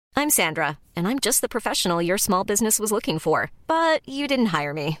I'm Sandra, and I'm just the professional your small business was looking for. But you didn't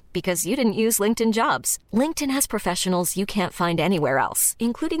hire me because you didn't use LinkedIn Jobs. LinkedIn has professionals you can't find anywhere else,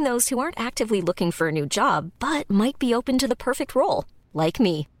 including those who aren't actively looking for a new job, but might be open to the perfect role, like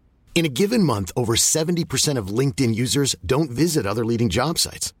me. In a given month, over 70% of LinkedIn users don't visit other leading job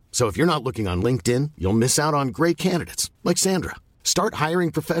sites. So if you're not looking on LinkedIn, you'll miss out on great candidates like Sandra. Start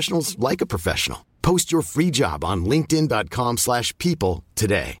hiring professionals like a professional. Post your free job on linkedin.com/people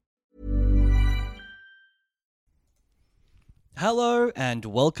today. Hello and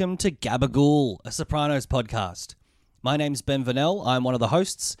welcome to Gabagool, a Sopranos podcast. My name's Ben Vanel. I'm one of the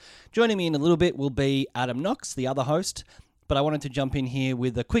hosts. Joining me in a little bit will be Adam Knox, the other host. But I wanted to jump in here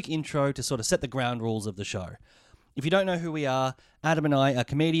with a quick intro to sort of set the ground rules of the show. If you don't know who we are, Adam and I are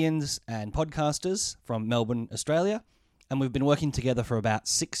comedians and podcasters from Melbourne, Australia, and we've been working together for about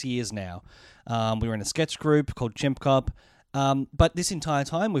 6 years now. We were in a sketch group called Chimp Cop, but this entire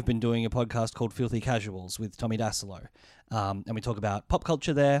time we've been doing a podcast called Filthy Casuals with Tommy Dassolo, and we talk about pop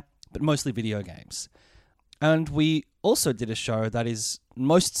culture there, but mostly video games. And we also did a show that is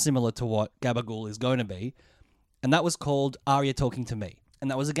most similar to what Gabagool is going to be, and that was called Arya Talking to Me. And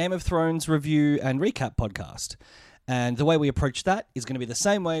that was a Game of Thrones review and recap podcast. And the way we approach that is going to be the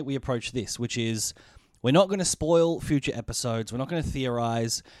same way we approach this, which is we're not going to spoil future episodes. We're not going to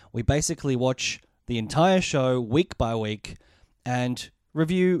theorize. We basically watch the entire show week by week and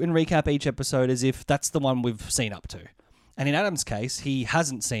review and recap each episode as if that's the one we've seen up to. And in Adam's case, he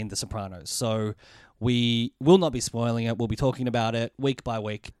hasn't seen The Sopranos. So we will not be spoiling it. We'll be talking about it week by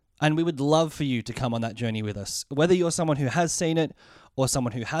week. And we would love for you to come on that journey with us. Whether you're someone who has seen it or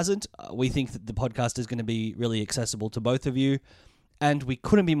someone who hasn't, we think that the podcast is going to be really accessible to both of you. And we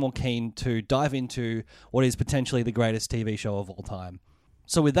couldn't be more keen to dive into what is potentially the greatest TV show of all time.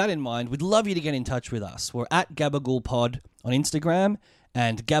 So with that in mind, we'd love you to get in touch with us. We're at GabagoolPod on Instagram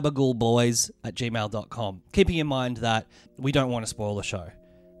and gabagoolboys@gmail.com. Keeping in mind that we don't want to spoil the show.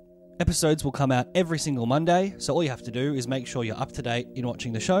 Episodes will come out every single Monday, so all you have to do is make sure you're up to date in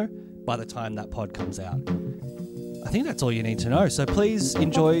watching the show by the time that pod comes out. I think that's all you need to know, so please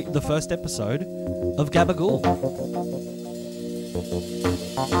enjoy the first episode of Gabagool.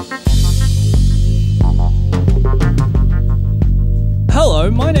 Hello,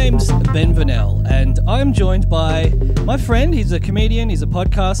 my name's Ben Vanel, and I'm joined by my friend. He's a comedian, he's a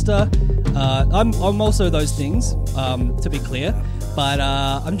podcaster. I'm also those things, to be clear. But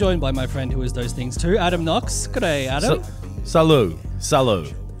I'm joined by my friend who is those things too, Adam Knox. G'day, Adam. Salut.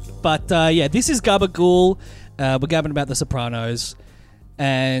 But yeah, this is Gabagool. We're gabbing about The Sopranos.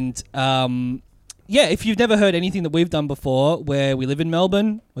 And yeah, if you've never heard anything that we've done before, where we live in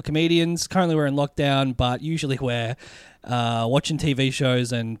Melbourne, we're comedians. Currently we're in lockdown, but usually we're watching TV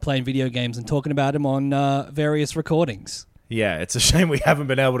shows and playing video games and talking about them on various recordings. Yeah, it's a shame we haven't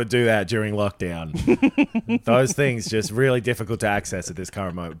been able to do that during lockdown. Those things just really difficult to access at this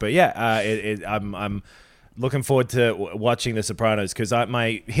current moment. But yeah, I'm looking forward to watching The Sopranos because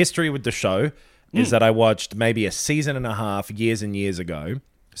my history with the show is that I watched maybe a season and a half years and years ago.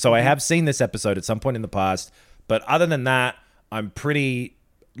 So I have seen this episode at some point in the past. But other than that, I'm pretty,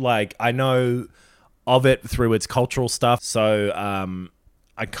 I know of it through its cultural stuff. So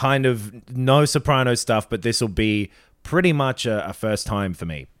I kind of know Sopranos stuff, but this will be pretty much a first time for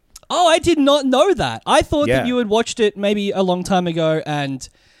me. Oh, I did not know that. I thought that you had watched it maybe a long time ago and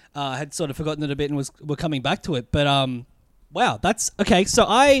had sort of forgotten it a bit and were coming back to it. But wow, that's okay. So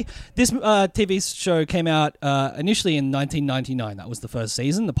this TV show came out initially in 1999. That was the first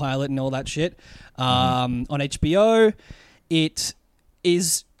season, the pilot and all that shit on HBO. It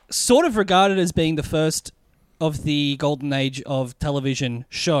is sort of regarded as being the first of the golden age of television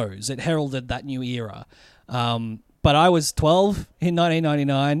shows. It heralded that new era. But I was 12 in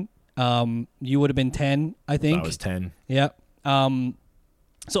 1999. You would have been 10, I think. I was 10. Yeah. So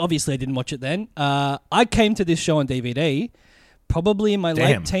obviously I didn't watch it then. I came to this show on DVD probably in my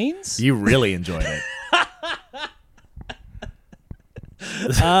late teens. You really enjoyed it.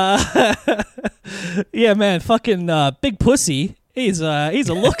 Yeah, man. Fucking Big Pussy. He's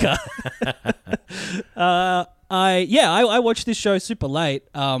a looker. I watched this show super late.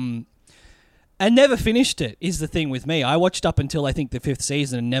 And never finished it, is the thing with me. I watched up until, I think, the 5th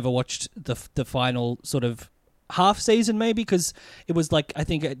season and never watched the final sort of half season, maybe, because it was like, I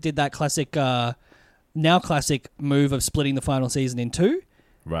think it did that classic, now classic move of splitting the final season in 2.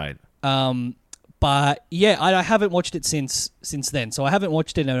 Right. But, yeah, I haven't watched it since then. So I haven't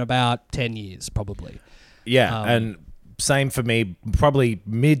watched it in about 10 years, probably. Yeah, and same for me. Probably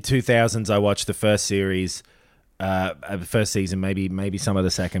mid-2000s I watched the first series. First season, maybe some of the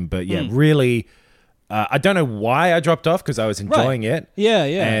second, but yeah, really I don't know why I dropped off because I was enjoying it. Yeah.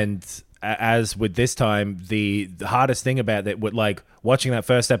 And as with this time, the hardest thing about that, with like watching that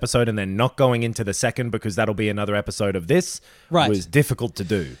first episode and then not going into the second because that'll be another episode of this, was difficult to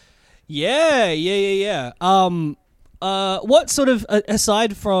do. Yeah. What sort of,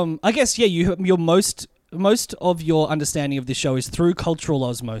 aside from, I guess, your most of your understanding of this show is through cultural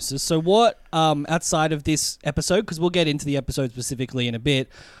osmosis. So what, outside of this episode, because we'll get into the episode specifically in a bit,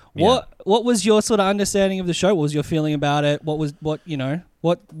 what was your sort of understanding of the show? What was your feeling about it? What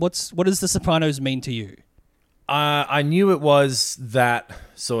does The Sopranos mean to you? I knew it was that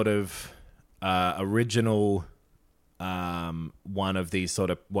sort of original one of these sort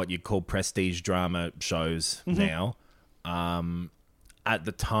of what you call prestige drama shows now. At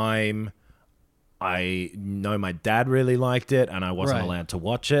the time, I know my dad really liked it, and I wasn't allowed to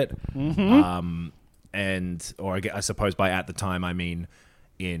watch it. I suppose by at the time, I mean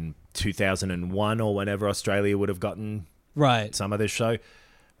in 2001 or whenever Australia would have gotten some of this show.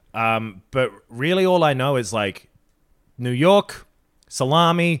 But really all I know is like New York,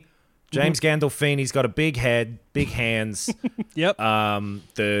 salami, James Gandolfini's got a big head, big hands. Yep.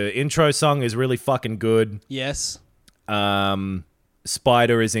 The intro song is really fucking good. Yes.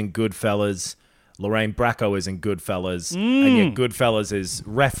 Spider is in Goodfellas. Lorraine Bracco is in Goodfellas. And yet Goodfellas is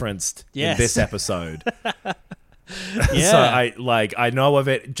referenced in this episode. So I know of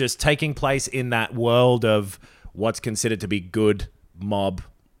it just taking place in that world of what's considered to be good mob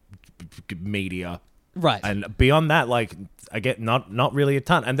media. Right. And beyond that, like, I get not really a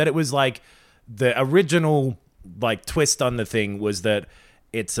ton. And that it was like the original like twist on the thing was that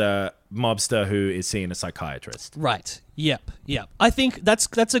it's a mobster who is seeing a psychiatrist. Right. Yep. I think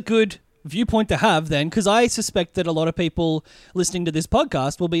that's a good viewpoint to have then, because I suspect that a lot of people listening to this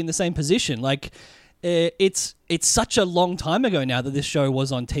podcast will be in the same position. Like, it's such a long time ago now that this show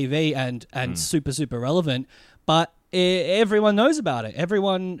was on TV and super, super relevant, but everyone knows about it.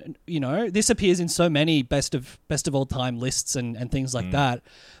 Everyone, this appears in so many best of all time lists and things like that.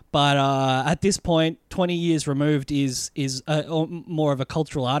 But at this point, 20 years removed is more of a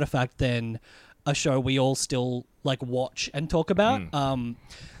cultural artifact than a show we all still like watch and talk about.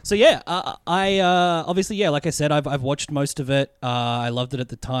 So yeah, I obviously, like I said, I've watched most of it. I loved it at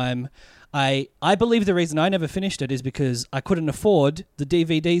the time. I believe the reason I never finished it is because I couldn't afford the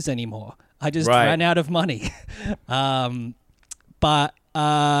DVDs anymore. I just ran out of money. But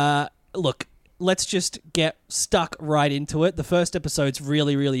look, let's just get stuck right into it. The first episode's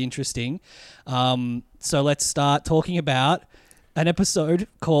really, really interesting. So let's start talking about an episode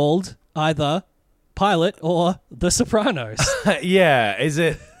called either Pilot or The Sopranos. Yeah, is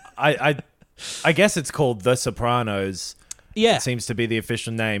it? I guess it's called The Sopranos. Yeah. It seems to be the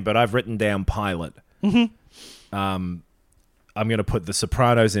official name, but I've written down Pilot. I'm going to put The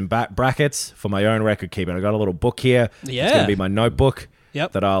Sopranos in brackets for my own record keeping. I got a little book here. Yeah. It's going to be my notebook.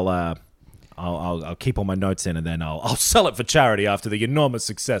 Yep. That I'll keep all my notes in, and then I'll sell it for charity after the enormous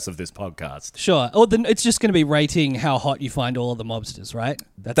success of this podcast. Sure. Or then it's just going to be rating how hot you find all of the mobsters, right?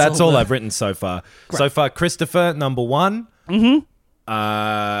 That's all I've written so far. Great. So far, Christopher, number 1.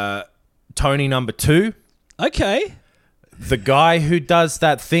 Tony, number 2. Okay. The guy who does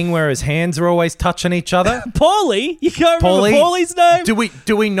that thing where his hands are always touching each other. Paulie? You can't remember Paulie's name?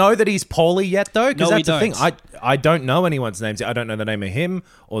 Do we know that he's Paulie yet, though? Because No, that's the thing. I don't know anyone's names. I don't know the name of him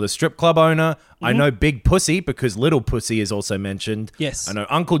or the strip club owner. I know Big Pussy because Little Pussy is also mentioned. Yes. I know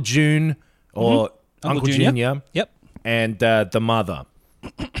Uncle June or Uncle Junior. Yep. And the mother.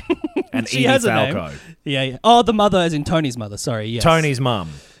 And She Edie has a Falco. name. Yeah. Oh, the mother as in Tony's mother. Sorry, yes. Tony's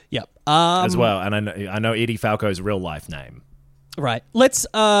mum. Yep. As well. And I know Edie Falco's real life name. Right. Let's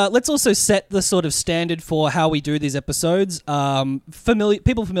also set the sort of standard for how we do these episodes.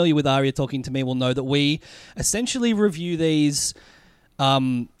 People familiar with Aria Talking to Me will know that we essentially review these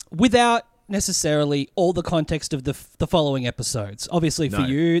without necessarily all the context of the following episodes. Obviously, for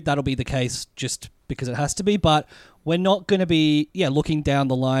you, that'll be the case just because it has to be, but we're not going to be looking down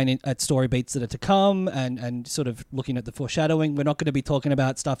the line at story beats that are to come and sort of looking at the foreshadowing. We're not going to be talking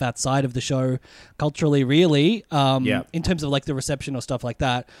about stuff outside of the show culturally, really, in terms of like the reception or stuff like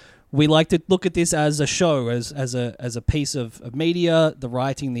that. We like to look at this as a show, as a piece of media, the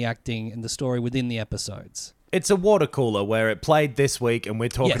writing, the acting, and the story within the episodes. It's a water cooler where it played this week and we're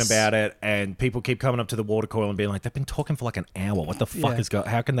talking about it and people keep coming up to the water cooler and being like, they've been talking for like an hour. What the fuck is going?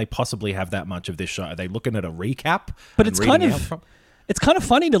 How can they possibly have that much of this show? Are they looking at a recap? But it's kind of It's kind of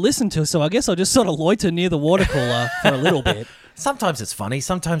funny to listen to, so I guess I'll just sort of loiter near the water cooler for a little bit. Sometimes it's funny.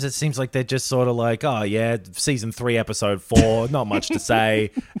 Sometimes it seems like they're just sort of like, oh, yeah, season 3, episode 4, not much to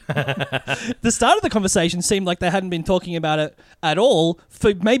say. The start of the conversation seemed like they hadn't been talking about it at all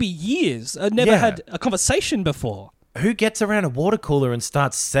for maybe years. I'd never had a conversation before. Who gets around a water cooler and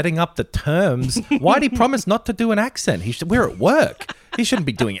starts setting up the terms? Why'd he promise not to do an accent? We're at work. He shouldn't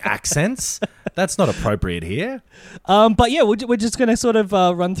be doing accents. That's not appropriate here. But yeah, we're just going to sort of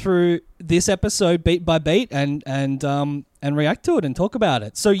run through this episode beat by beat and react to it and talk about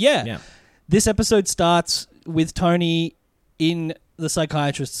it. So yeah, this episode starts with Tony in the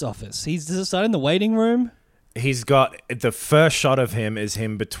psychiatrist's office. Does it start in the waiting room? He's got the first shot of him is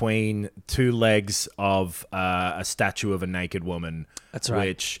him between two legs of a statue of a naked woman. That's right.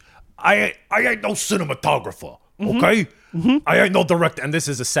 Which I ain't no cinematographer, okay? Mm-hmm. I ain't no director, and this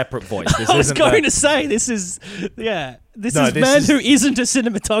is a separate voice. This I was going to say this is who isn't a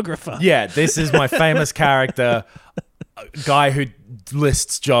cinematographer. Yeah, this is my famous character, guy who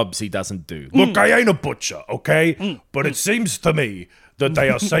lists jobs he doesn't do. Look, I ain't a butcher, okay? But it seems to me that they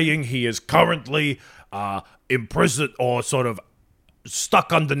are saying he is currently imprisoned or sort of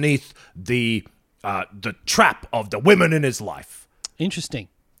stuck underneath the trap of the women in his life. Interesting.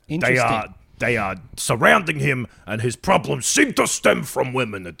 They are surrounding him, and his problems seem to stem from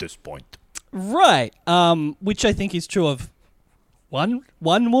women at this point. Right. Which I think is true of one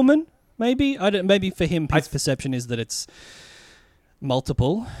woman, maybe. Maybe for him, his perception is that it's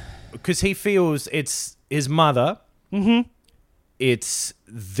multiple. Because he feels it's his mother. Mm-hmm. It's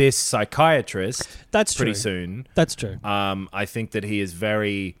this psychiatrist. That's true. Pretty soon. That's true. I think that he is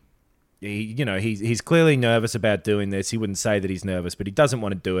very. He's clearly nervous about doing this. He wouldn't say that he's nervous, but he doesn't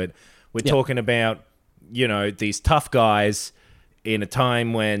want to do it. We're talking about, these tough guys in a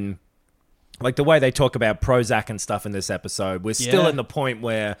time when, like the way they talk about Prozac and stuff in this episode, we're still in the point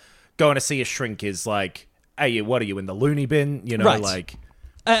where going to see a shrink is like, hey, what are you, in the loony bin? Right. Like...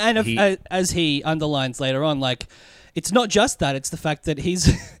 as he underlines later on, like, it's not just that; it's the fact that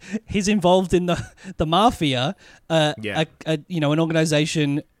he's involved in the mafia, an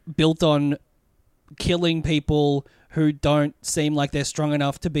organization built on killing people who don't seem like they're strong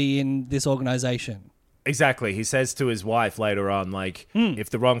enough to be in this organization. Exactly. He says to his wife later on, like, if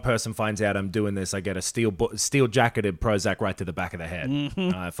the wrong person finds out I'm doing this, I get a steel jacketed Prozac right to the back of the head.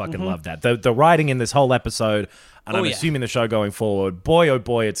 Mm-hmm. I fucking love that. The writing in this whole episode, and I'm assuming the show going forward, boy, oh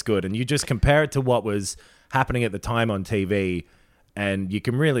boy, it's good. And you just compare it to what was happening at the time on TV, and you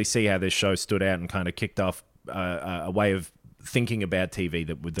can really see how this show stood out and kind of kicked off a way of thinking about TV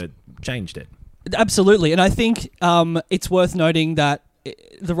that changed it. Absolutely. And I think it's worth noting that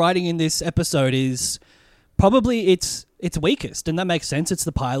the writing in this episode is probably its weakest, and that makes sense. It's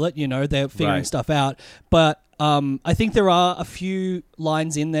the pilot, they're figuring stuff out. But I think there are a few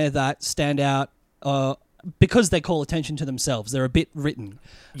lines in there that stand out because they call attention to themselves. They're a bit written.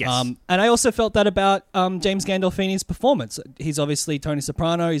 Yes. And I also felt that about James Gandolfini's performance. He's obviously Tony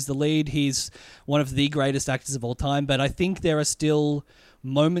Soprano. He's the lead. He's one of the greatest actors of all time. But I think there are still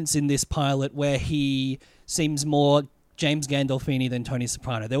moments in this pilot where he seems more James Gandolfini than Tony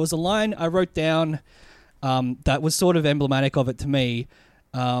Soprano. There was a line I wrote down that was sort of emblematic of it to me.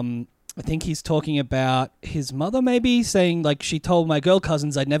 I think he's talking about his mother maybe, saying like, she told my girl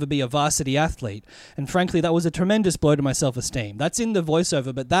cousins I'd never be a varsity athlete. And frankly, that was a tremendous blow to my self-esteem. That's in the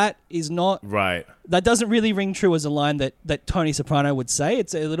voiceover, but that is not... Right. That doesn't really ring true as a line that Tony Soprano would say.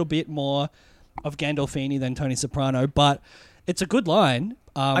 It's a little bit more of Gandolfini than Tony Soprano, but it's a good line.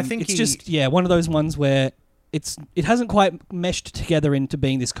 I think it's just one of those ones where it hasn't quite meshed together into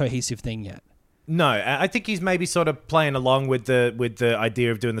being this cohesive thing yet. No, I think he's maybe sort of playing along with the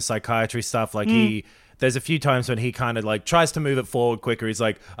idea of doing the psychiatry stuff. Like there's a few times when he kind of like tries to move it forward quicker. He's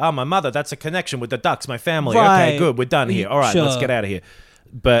like, "Oh, my mother, that's a connection with the Ducks, my family. Right. Okay, good, we're done here. All right, let's get out of here."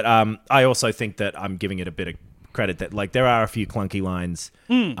 But I also think that I'm giving it a bit of credit that like there are a few clunky lines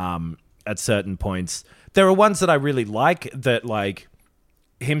at certain points. There are ones that I really like, that like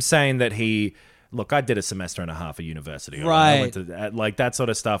him saying that look, I did a semester and a half at university. Right. I went to, like that sort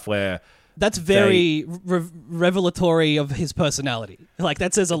of stuff where... That's very revelatory of his personality. Like,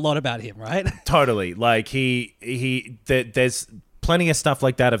 that says a lot about him, right? Totally. Like, there's plenty of stuff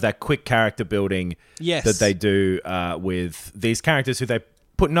like that, of that quick character building that they do with these characters who they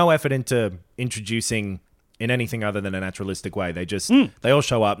put no effort into introducing in anything other than a naturalistic way. They just, they all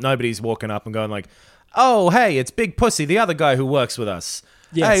show up. Nobody's walking up and going like, "Oh, hey, it's Big Pussy, the other guy who works with us.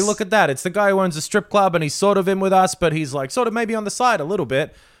 Yes. Hey, look at that. It's the guy who owns a strip club and he's sort of in with us, but he's like sort of maybe on the side a little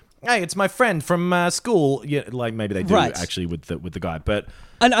bit." hey, it's my friend from school. Yeah, like maybe they do Right. actually with the guy, but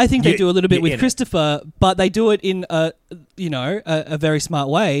And I think they do a little bit you're with in it. Christopher, but they do it in a very smart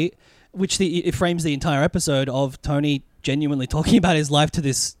way, which it frames the entire episode of Tony genuinely talking about his life to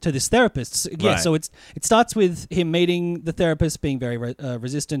this therapist. Yeah, Right. so it starts with him meeting the therapist, being very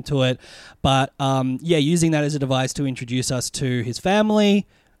resistant to it, but using that as a device to introduce us to his family.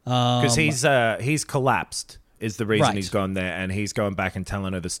 because he's collapsed is the reason Right. he's gone there, and he's going back and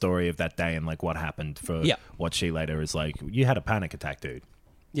telling her the story of that day and like what happened for Yeah. what she later is like. You had a panic attack, dude.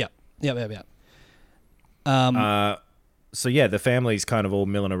 Yeah. So yeah, the family's kind of all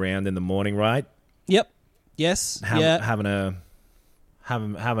milling around in the morning, right? Yep. Yes. Having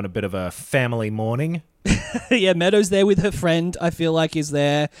a bit of a family morning. Yeah, Meadows there with her friend, I feel like, is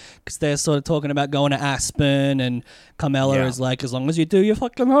there because they're sort of talking about going to Aspen, and Carmela Yeah. is like, as long as you do your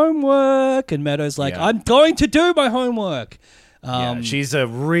fucking homework, and Meadows like, Yeah. I'm going to do my homework. Yeah, she's a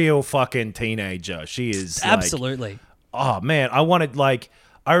real fucking teenager. She is like, Absolutely. oh man, I wanted like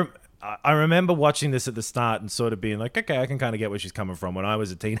I remember watching this at the start and sort of being like, okay, I can kind of get where she's coming from when I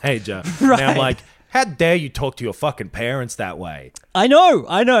was a teenager. Right. Now I'm like, how dare you talk to your fucking parents that way? I know.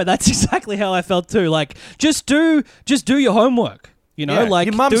 That's exactly how I felt too. Like, just do your homework. You know, Yeah, like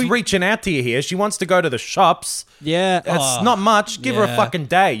your mum's reaching out to you here. She wants to go to the shops. Yeah, It's not much. Give her a yeah. fucking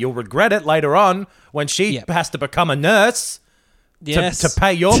day. You'll regret it later on when she Yep. has to become a nurse yes. to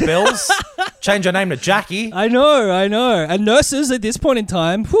pay your bills. Change her name to Jackie. I know. And nurses at this point in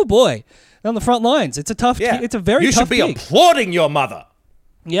time, oh boy, they're on the front lines. It's a tough. It's a very You tough should be gig. applauding your mother.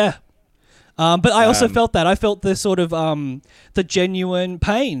 Yeah. But I also felt that. I felt the sort of the genuine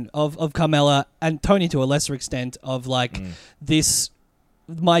pain of Carmela and Tony to a lesser extent of like this.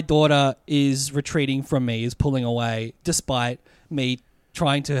 My daughter is retreating from me, is pulling away, despite me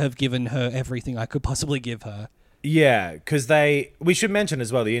trying to have given her everything I could possibly give her. Yeah, because we should mention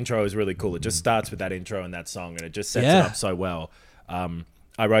as well, the intro is really cool. It just starts with that intro and that song, and it just sets it Yeah. up so well.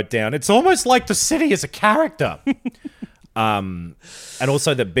 I wrote down, it's almost like the city is a character. And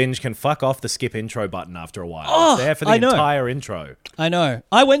also that Binge can fuck off the skip intro button after a while. Oh, It's there for the I know. entire intro. I know.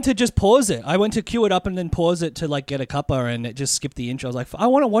 I went to just pause it. I went to queue it up and then pause it to like get a cuppa, and it just skipped the intro. I was like, I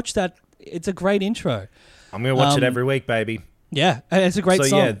want to watch that. It's a great intro. I'm going to watch it every week, baby. Yeah, and it's a great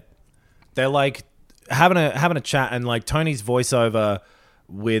song. Yeah, they're like having a chat, and like Tony's voiceover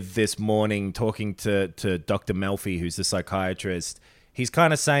with this morning talking to Dr. Melfi, who's the psychiatrist. He's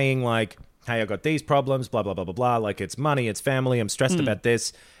kind of saying like, hey, I got these problems, blah, blah, blah, blah, blah. Like, it's money, it's family, I'm stressed about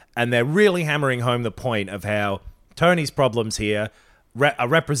this. And they're really hammering home the point of how Tony's problems here are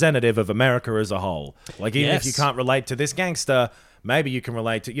representative of America as a whole. Like, even if you Yes. can't relate to this gangster, maybe you can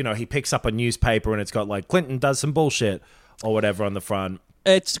relate to, he picks up a newspaper and it's got like, Clinton does some bullshit or whatever on the front.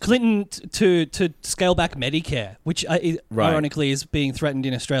 It's Clinton to scale back Medicare, which Right. ironically is being threatened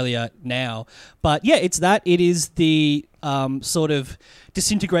in Australia now. But yeah, it's that. It is the sort of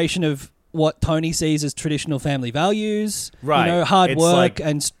disintegration of what Tony sees as traditional family values. Right. Hard It's work like-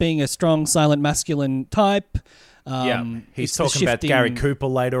 and being a strong, silent, masculine type. He's it's the talking about shifting- Gary Cooper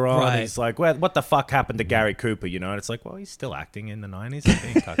later on. Right. He's like, well, what the fuck happened to Gary Cooper, And it's like, well, he's still acting in the 90s, I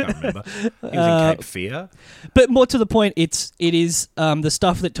think. I can't remember. He was in Cape Fear. But more to the point, it is the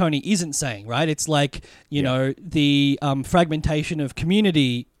stuff that Tony isn't saying, right? It's like, the fragmentation of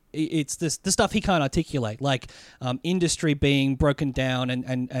community. It's the stuff he can't articulate, like industry being broken down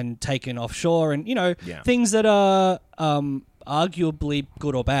and taken offshore, and things that are arguably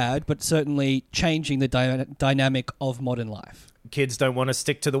good or bad, but certainly changing the dynamic of modern life. Kids don't want to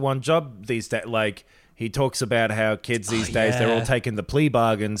stick to the one job these days. Like, he talks about how kids these days, they're all yeah. taking the plea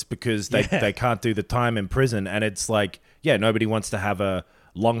bargains because they can't do the time in prison. And it's like, nobody wants to have a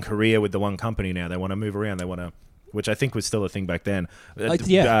long career with the one company now. They want to move around. They want to, which I think was still a thing back then.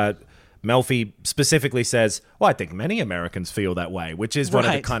 Melfi specifically says, well, I think many Americans feel that way, which is one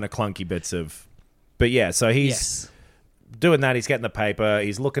of the Right. kind of clunky bits of... But yeah, so he's doing that. He's getting the paper.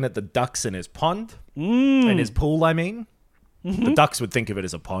 He's looking at the ducks in his pond. In his pool, I mean. The ducks would think of it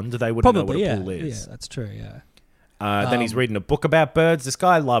as a pond. They wouldn't know what Probably, a yeah. pool is. Yeah, that's true, yeah. Then he's reading a book about birds. This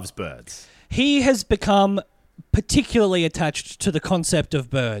guy loves birds. He has become particularly attached to the concept of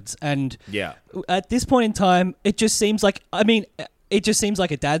birds, and Yeah. at this point in time, it just seems like a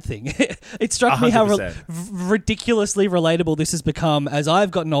dad thing. It struck me how 100%. ridiculously relatable this has become as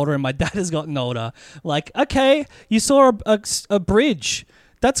I've gotten older and my dad has gotten older. Like, okay, you saw a bridge.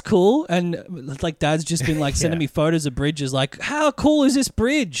 That's cool. And like dad's just been like sending me photos of bridges. Like, how cool is this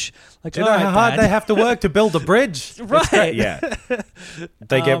bridge? Like, Do you know how hard they have to work to build a bridge? It's Right. great, yeah.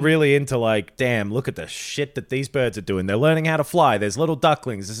 They get really into like, damn, look at the shit that these birds are doing. They're learning how to fly. There's little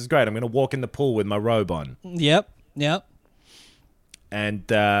ducklings. This is great. I'm going to walk in the pool with my robe on. Yep.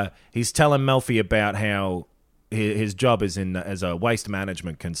 and he's telling Melfi about how his job is as a waste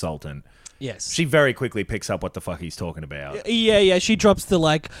management consultant. Yes. She very quickly picks up what the fuck he's talking about. Yeah. She drops the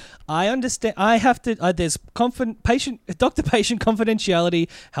I understand. I have to. There's doctor-patient confidentiality.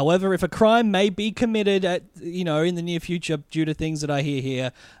 However, if a crime may be committed in the near future due to things that I hear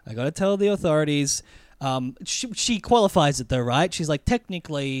here, I got to tell the authorities. She qualifies it though, right? She's like,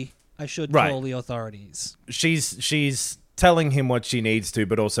 technically, I should call the authorities. She's telling him what she needs to,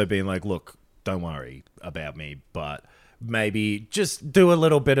 but also being like, look, don't worry about me, but maybe just do a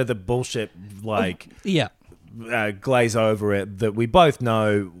little bit of the bullshit, glaze over it, that we both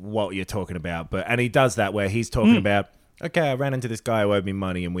know what you're talking about. And he does that where he's talking about, okay, I ran into this guy who owed me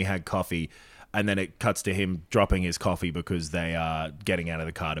money and we had coffee. And then it cuts to him dropping his coffee because they are getting out of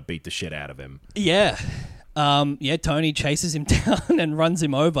the car to beat the shit out of him. Yeah. Tony chases him down and runs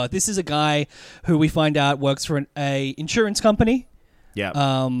him over. This is a guy who we find out works for a insurance company.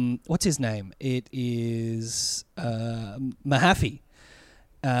 Yeah. What's his name? It is Mahaffey.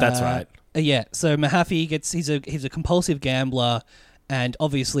 That's right. Yeah. So Mahaffey he's a compulsive gambler, and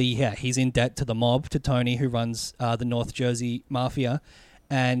obviously, he's in debt to the mob, to Tony, who runs the North Jersey Mafia,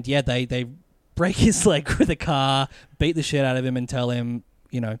 and they break his leg with a car, beat the shit out of him, and tell him,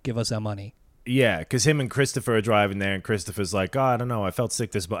 give us our money. Yeah, because him and Christopher are driving there, and Christopher's like, I don't know, I felt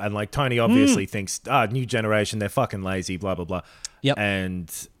sick this morning. And Tony obviously thinks, new generation, they're fucking lazy, blah, blah, blah. Yep.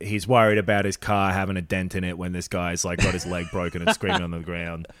 And he's worried about his car having a dent in it when this guy's got his leg broken and screaming on the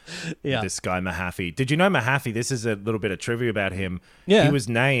ground. Yeah. This guy, Mahaffey. Did you know Mahaffey? This is a little bit of trivia about him. Yeah. He was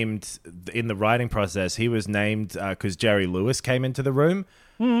named, in the writing process, because Jerry Lewis came into the room.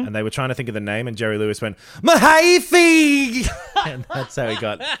 And they were trying to think of the name, and Jerry Lewis went, Mahaffey! And that's how he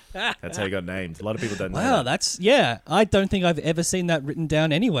got named. A lot of people don't know that. I don't think I've ever seen that written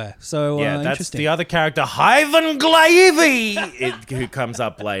down anywhere. So, that's interesting. the other character, Hyven Glavy, who comes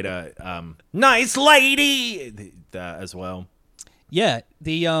up later. Nice lady, as well. Yeah,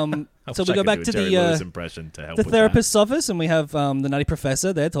 so we go back to impression to help the with therapist's office, and we have the Nutty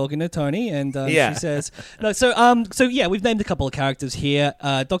Professor there talking to Tony, and she says, "No." So we've named a couple of characters here.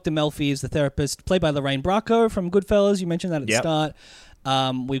 Dr. Melfi is the therapist, played by Lorraine Bracco from Goodfellas. You mentioned that at the start.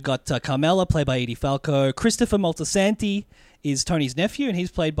 We've got Carmela, played by Edie Falco. Christopher Moltisanti is Tony's nephew, and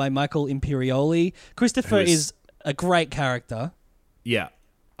he's played by Michael Imperioli. Christopher is a great character. Yeah.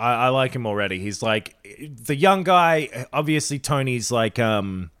 I like him already. He's like the young guy. Obviously, Tony's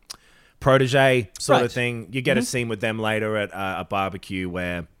protege sort of thing. You get a scene with them later at a barbecue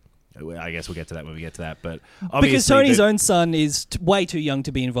where I guess we'll get to that when we get to that. But obviously, because Tony's own son is way too young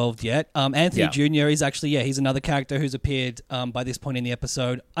to be involved yet. Anthony Jr. is actually, he's another character who's appeared by this point in the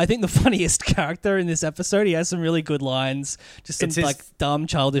episode. I think the funniest character in this episode. He has some really good lines, just some dumb,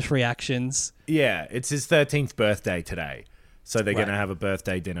 childish reactions. Yeah, it's his 13th birthday today. So they're going to have a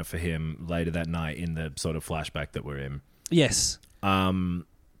birthday dinner for him later that night in the sort of flashback that we're in. Yes. So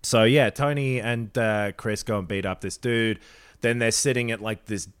Tony and Chris go and beat up this dude. Then they're sitting at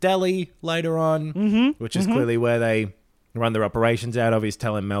this deli later on, which is clearly where they run their operations out of. He's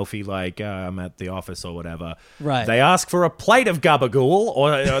telling Melfi I'm at the office or whatever. Right. They ask for a plate of gabagool,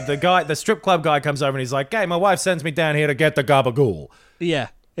 or the strip club guy comes over and he's like, "Hey, my wife sends me down here to get the gabagool." Yeah.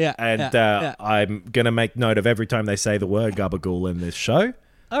 Yeah, and I'm going to make note of every time they say the word gabagool in this show.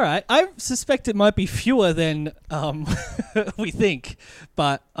 All right. I suspect it might be fewer than we think,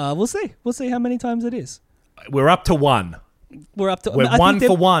 but we'll see. We'll see how many times it is. We're up to one. We're one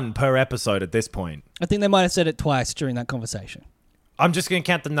for one per episode at this point. I think they might have said it twice during that conversation. I'm just going to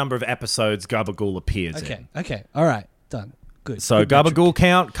count the number of episodes gabagool appears in. Okay. All right. Done. Good. So good gabagool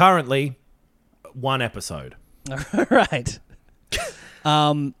count currently one episode. All right.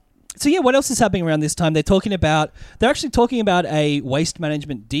 So what else is happening around this time? They're actually talking about a waste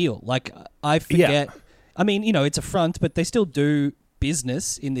management deal. I forget. Yeah. I mean, it's a front, but they still do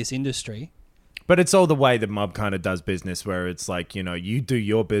business in this industry. But it's all the way the mob kind of does business, where it's you do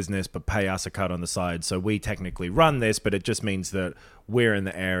your business, but pay us a cut on the side. So we technically run this, but it just means that we're in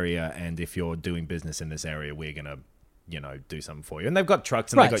the area, and if you're doing business in this area, we're going to, do something for you. And they've got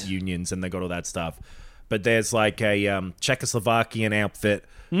trucks, and they've got unions, and they've got all that stuff. But there's a Czechoslovakian outfit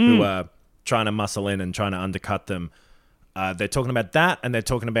who are trying to muscle in and trying to undercut them. They're talking about that, and they're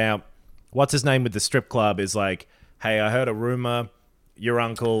talking about what's his name with the strip club is like, hey, I heard a rumor your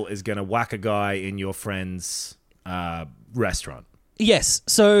uncle is going to whack a guy in your friend's restaurant. Yes.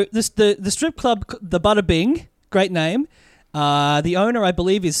 So the strip club, the Bada Bing, great name. The owner, I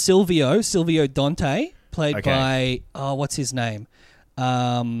believe, is Silvio Dante, played by what's his name?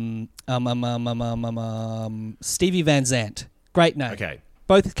 Stevie Van Zandt. Great name. Okay.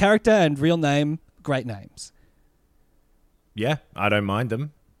 Both character and real name, great names. Yeah, I don't mind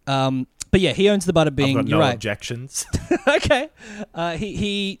them. But yeah, he owns the Butterbean. I've got You're no right. objections. Okay.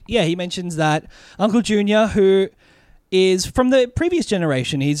 He mentions that Uncle Junior, who is from the previous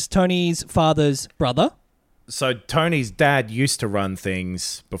generation, he's Tony's father's brother. So Tony's dad used to run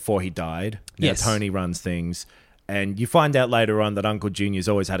things before he died. Now Yes. Tony runs things. And you find out later on that Uncle Junior's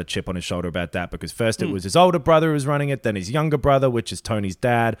always had a chip on his shoulder about that, because first it was his older brother who was running it, then his younger brother, which is Tony's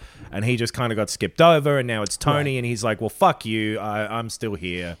dad, and he just kind of got skipped over, and now it's Tony, and he's like, well, fuck you, I'm still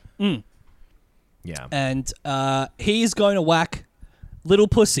here. Yeah. And he's going to whack Little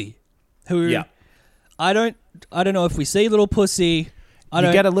Pussy, who Yeah. I don't know if we see Little Pussy.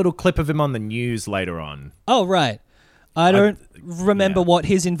 You get a little clip of him on the news later on. Oh, right. I don't remember what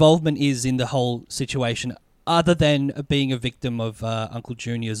his involvement is in the whole situation, other than being a victim of Uncle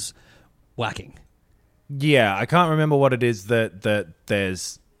Junior's whacking. Yeah, I can't remember what it is that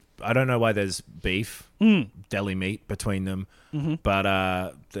there's... I don't know why there's beef, deli meat between them,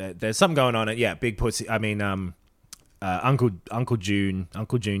 but there's something going on. Yeah, Big Pussy... I mean, Uncle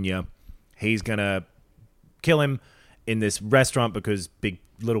Junior, he's going to kill him in this restaurant because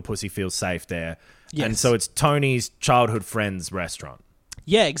Little Pussy feels safe there. Yes. And so it's Tony's childhood friend's restaurant.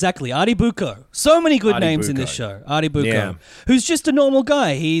 Yeah, exactly. Artie Bucco. So many good Artie names in Bucco. this show. Artie Bucco, Yeah. who's just a normal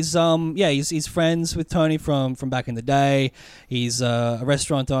guy. He's he's friends with Tony from back in the day. He's a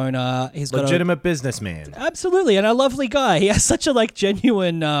restaurant owner. He's got Legitimate businessman. absolutely, and a lovely guy. He has such a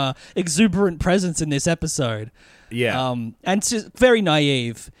genuine, exuberant presence in this episode. Yeah. And it's just very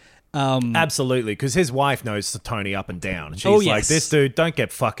naive. Absolutely, because his wife knows Tony up and down. She's like, yes. this dude, don't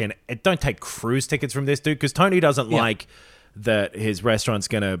take cruise tickets from this dude, because Tony doesn't like that his restaurant's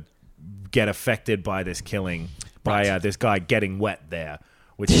going to get affected by this killing, by this guy getting wet there,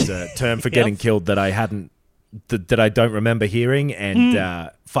 which is a term for getting killed that I don't remember hearing, and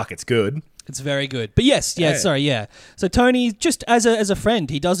fuck, it's good. It's very good. But yes, So Tony, just as a friend,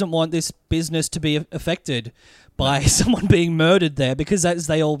 he doesn't want this business to be affected by someone being murdered there, because as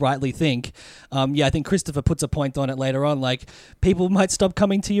they all rightly think. I think Christopher puts a point on it later on, people might stop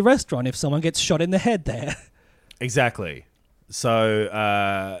coming to your restaurant if someone gets shot in the head there. Exactly.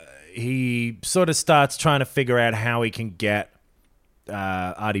 So he sort of starts trying to figure out how he can get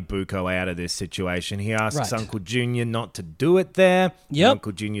Artie Bucco out of this situation. He asks Uncle Junior not to do it there. Yep.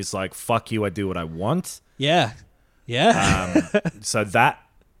 Uncle Junior's like, fuck you, I do what I want. Yeah. So that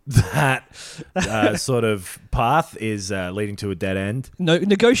sort of path is leading to a dead end. No,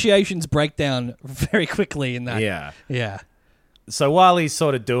 negotiations break down very quickly in that. Yeah. So while he's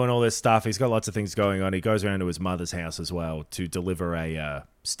sort of doing all this stuff, he's got lots of things going on. He goes around to his mother's house as well to deliver a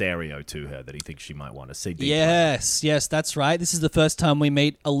stereo to her that he thinks she might want, a CD player. Yes, that's right. This is the first time we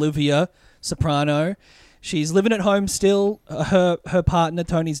meet Olivia Soprano. She's living at home still. Her partner,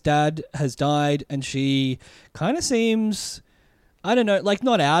 Tony's dad, has died, and she kind of seems, I don't know,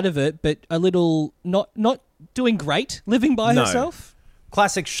 not out of it, but a little not doing great, living by herself.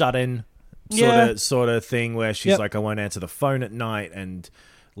 Classic shut-in sort of thing where she's like, I won't answer the phone at night, and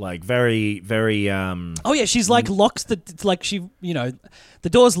very, very... Oh yeah, she's locks the the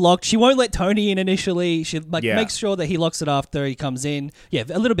door's locked. She won't let Tony in initially. She makes sure that he locks it after he comes in. Yeah,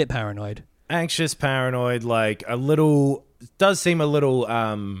 a little bit paranoid. Anxious, paranoid, does seem a little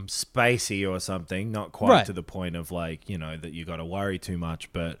spacey or something. Not quite to the point of that you got to worry too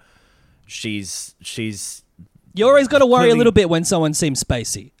much, but she's. You always got to worry a little bit when someone seems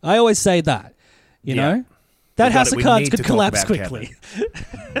spacey. I always say that. You know, that house of cards could collapse quickly.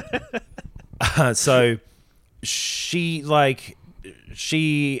 So she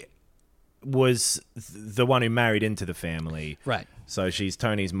was the one who married into the family, right? So she's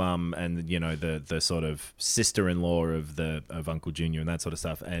Tony's mum, and the sort of sister-in-law of Uncle Junior and that sort of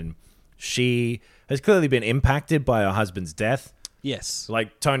stuff. And she has clearly been impacted by her husband's death. Yes.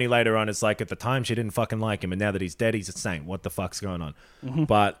 Tony later on is at the time she didn't fucking like him, and now that he's dead, he's a saint. What the fuck's going on? Mm-hmm.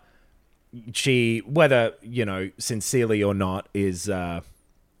 But she, whether, sincerely or not, is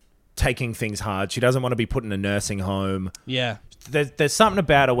taking things hard. She doesn't want to be put in a nursing home. Yeah. There's something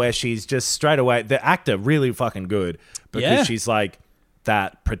about her where she's just straight away, the actor really fucking good, because she's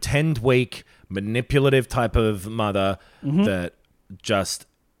that pretend weak, manipulative type of mother that just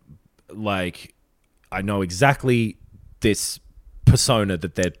I know exactly this persona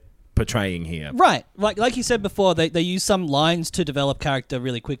that they're portraying here. Right. Like you said before, they use some lines to develop character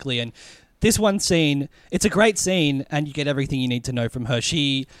really quickly, and this one scene, it's a great scene, and you get everything you need to know from her.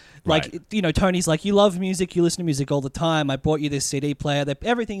 She, Tony's like, you love music, you listen to music all the time, I bought you this CD player,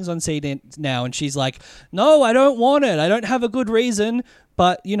 everything's on CD now, and she's like, no, I don't want it, I don't have a good reason,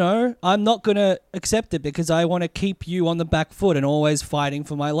 but, you know, I'm not going to accept it because I want to keep you on the back foot and always fighting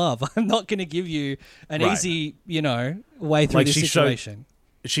for my love. I'm not going to give you an easy, you know, way through this situation.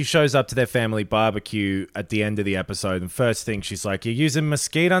 She shows up to their family barbecue at the end of the episode, and first thing she's like, "You're using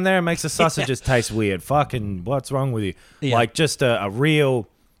mesquite on there? It makes the sausages taste weird. Fucking, what's wrong with you?" Yeah. Like, just a real...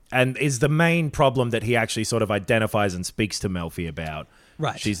 And is the main problem that he actually sort of identifies and speaks to Melfi about.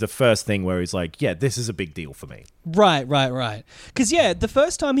 Right. She's the first thing where he's like, yeah, this is a big deal for me. Right. Because, yeah, the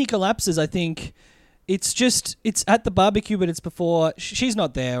first time he collapses, I think it's at the barbecue, but it's before... She's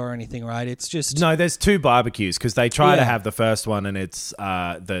not there or anything, right? It's just... No, there's two barbecues because they try to have the first one and it's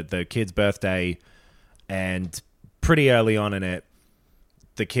the kid's birthday, and pretty early on in it,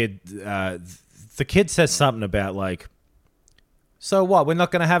 the kid says something about like, so what? We're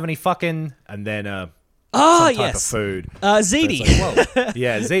not going to have any fucking... And then some type of food. Ziti. So like, whoa.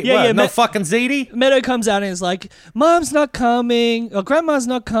 Yeah, Ziti. Yeah, no fucking Ziti? Meadow comes out and is like, Mom's not coming, or Grandma's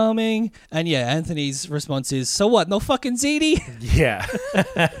not coming. And yeah, Anthony's response is, so what? No fucking Ziti? Yeah.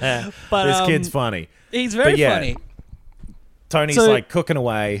 But this kid's funny. He's very funny. Tony's like cooking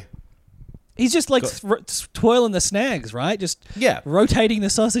away. He's just like twirling the snags, right? Just rotating the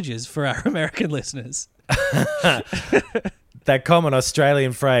sausages for our American listeners. That common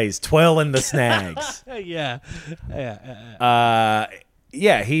Australian phrase, twirling the snags. Yeah.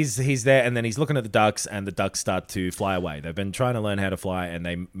 He's there, and then he's looking at the ducks, and the ducks start to fly away. They've been trying to learn how to fly, and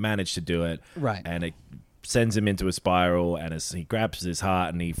they manage to do it. Right. And it sends him into a spiral, and as he grabs his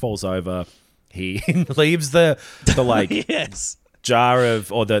heart and he falls over, he leaves the like yes. jar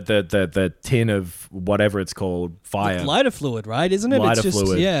of, or the tin of whatever it's called, fire. Lighter fluid, right? Isn't it? Lighter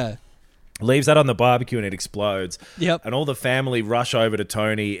fluid. Yeah. Leaves that on the barbecue and it explodes. Yep. And all the family rush over to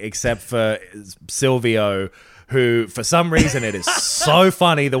Tony except for Silvio, who, for some reason, it is so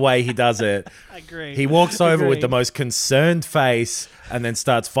funny the way he does it. I agree. He walks over with the most concerned face and then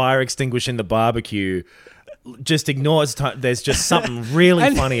starts fire extinguishing the barbecue. Just ignores... There's just something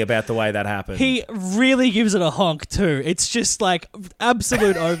really funny about the way that happens. He really gives it a honk, too. It's just, like,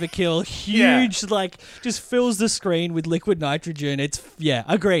 absolute overkill. Huge, like, just fills the screen with liquid nitrogen. It's... Yeah,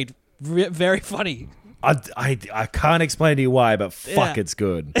 agreed. Very funny. I can't explain to you why, but fuck, it's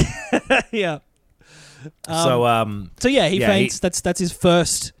good. Yeah. So yeah, he faints. That's his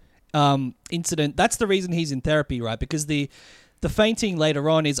first incident. That's the reason he's in therapy, right? Because the fainting later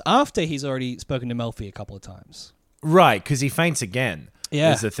on is after he's already spoken to Melfi a couple of times. Right, because he faints again.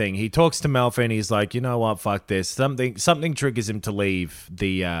 Yeah. Is the thing. He talks to Melfi and he's like, you know what, fuck this. Something triggers him to leave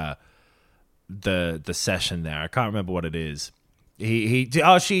the session there. I can't remember what it is.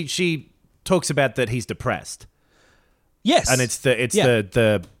 She talks about that he's depressed. Yes. And it's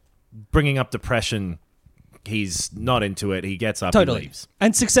the bringing up depression. He's not into it. He gets up and leaves.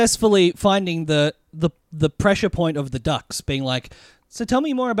 And successfully finding the pressure point of the ducks, being like, so tell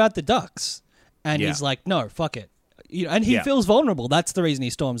me more about the ducks. And he's like, no, fuck it. You know, and he feels vulnerable. That's the reason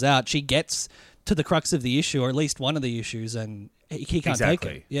he storms out. She gets to the crux of the issue, or at least one of the issues, and he can't take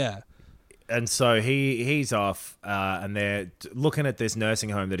it. Yeah. And so he's off, and they're looking at this nursing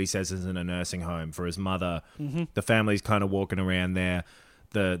home that he says isn't a nursing home for his mother. Mm-hmm. The family's kind of walking around there.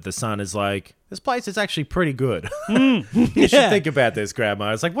 The son is like, this place is actually pretty good. You should think about this,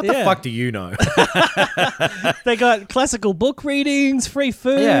 Grandma. It's like, what the fuck do you know? They got classical book readings, free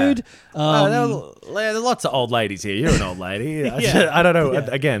food. Yeah. There are lots of old ladies here. You're an old lady. I don't know. Yeah.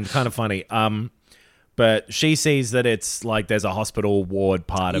 Again, kind of funny. But she sees that it's like there's a hospital ward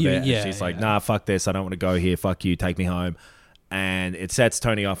part of it. And she's like, nah, fuck this. I don't want to go here. Fuck you. Take me home. And it sets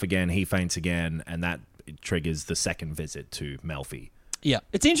Tony off again. He faints again. And that triggers the second visit to Melfi. Yeah.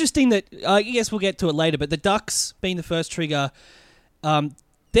 It's interesting that, I guess we'll get to it later, but the ducks being the first trigger,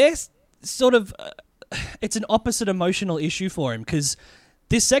 they're sort of, it's an opposite emotional issue for him because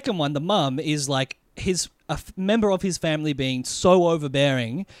this second one, the mum, is like a member of his family being so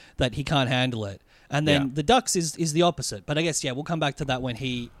overbearing that he can't handle it. And then the ducks is the opposite. But I guess, we'll come back to that when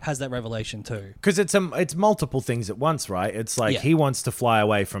he has that revelation too. Because it's multiple things at once, right? It's like he wants to fly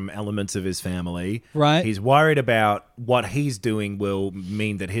away from elements of his family. Right. He's worried about what he's doing will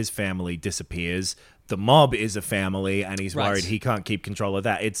mean that his family disappears. The mob is a family, and he's worried he can't keep control of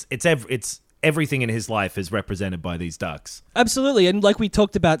that. It's everything in his life is represented by these ducks. Absolutely. And like we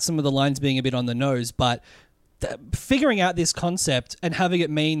talked about some of the lines being a bit on the nose, but figuring out this concept and having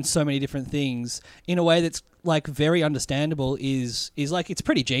it mean so many different things in a way that's like very understandable is like, it's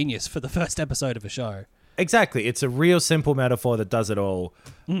pretty genius for the first episode of a show. Exactly. It's a real simple metaphor that does it all.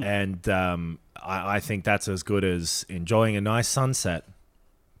 And I think that's as good as enjoying a nice sunset.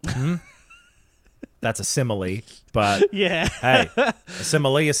 That's a simile, but Yeah. hey, a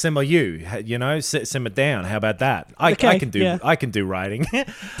simile, a simmer you. You know, simmer down. How about that? I can do writing.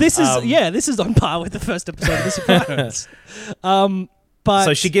 This is on par with the first episode of The Sopranos. But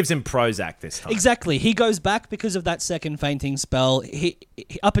so she gives him Prozac this time. Exactly. He goes back because of that second fainting spell. He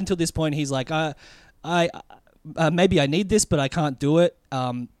up until this point, he's like, maybe I need this, but I can't do it.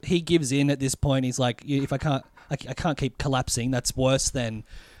 He gives in at this point. He's like, if I can't keep collapsing. That's worse than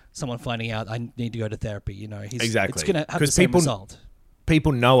someone finding out I need to go to therapy. You know, exactly. It's going to have the same result.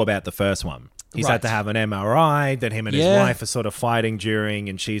 People know about the first one. He's had to have an MRI that him and his wife are sort of fighting during,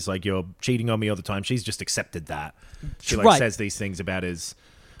 and she's like, "You're cheating on me all the time." She's just accepted that. She says these things about his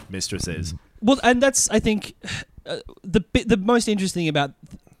mistresses. Well, and that's, I think, the most interesting about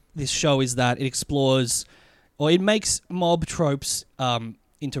this show is that it explores, or it makes mob tropes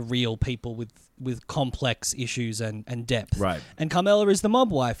into real people with complex issues and depth. Right. And Carmela is the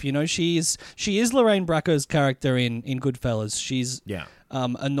mob wife. You know, she is Lorraine Bracco's character in Goodfellas. She's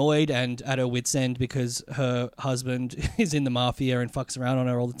annoyed and at her wit's end because her husband is in the mafia and fucks around on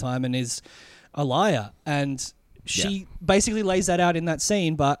her all the time and is a liar. And she basically lays that out in that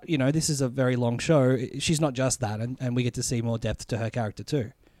scene, but, you know, this is a very long show. She's not just that, and we get to see more depth to her character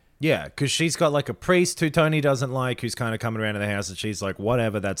too. Yeah, because she's got like a priest who Tony doesn't like, who's kind of coming around to the house, and she's like,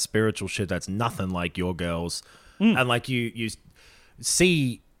 whatever, that's spiritual shit, that's nothing like your girls. And like you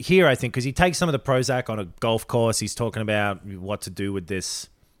see here, I think, because he takes some of the Prozac on a golf course, he's talking about what to do with this,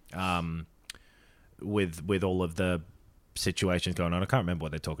 with all of the situations going on. I can't remember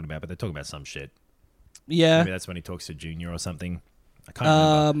what they're talking about, but they're talking about some shit. Yeah. Maybe that's when he talks to Junior or something. I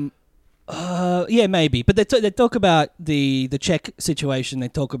can't remember. Yeah, maybe. But they talk about the Czech situation. They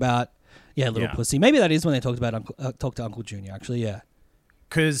talk about little pussy. Maybe that is when they talked about talk to Uncle Junior. Actually, yeah.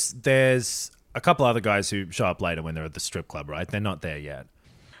 Because there's a couple other guys who show up later when they're at the strip club, right? They're not there yet.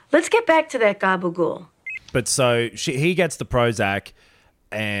 Let's get back to that gabagool. But so he gets the Prozac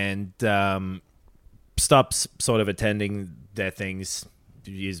and stops sort of attending their things.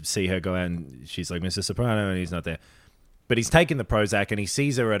 You see her go out and she's like, Mr. Soprano, and he's not there. But he's taking the Prozac and he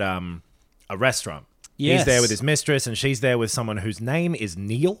sees her at a restaurant. Yes. He's there with his mistress and she's there with someone whose name is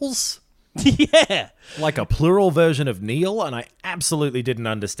Niels. Yeah. Like a plural version of Neil, and I absolutely didn't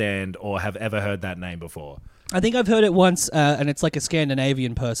understand or have ever heard that name before. I think I've heard it once, and it's like a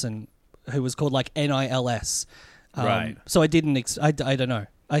Scandinavian person who was called like Nils. Right. So I didn't... I don't know.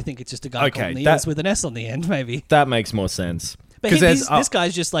 I think it's just a guy called Niels with an S on the end, maybe. That makes more sense. But this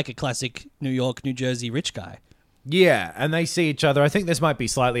guy's just like a classic New York, New Jersey rich guy. Yeah, and they see each other. I think this might be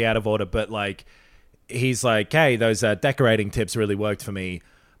slightly out of order, but like he's like, hey, those decorating tips really worked for me,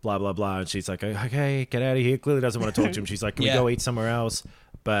 blah, blah, blah. And she's like, okay, get out of here. Clearly doesn't want to talk to him. She's like, can we go eat somewhere else?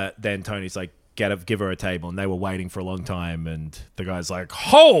 But then Tony's like, give her a table. And they were waiting for a long time. And the guy's like,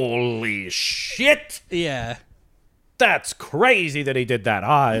 holy shit. Yeah. That's crazy that he did that.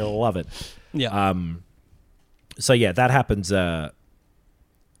 I love it. Yeah. So yeah, that happens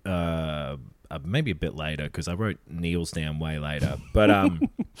maybe a bit later because I wrote Niels down way later. But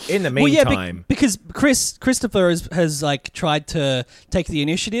in the meantime, because Christopher has like tried to take the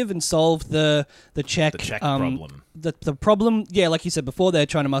initiative and solve the Czech problem. The problem, like you said before, they're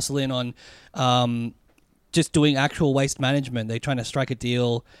trying to muscle in on just doing actual waste management. They're trying to strike a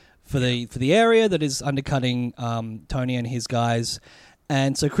deal for the area that is undercutting Tony and his guys.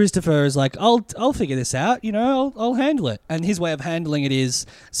 And so Christopher is like, I'll figure this out, you know, I'll handle it. And his way of handling it is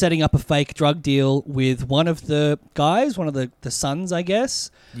setting up a fake drug deal with one of the guys, one of the sons, I guess.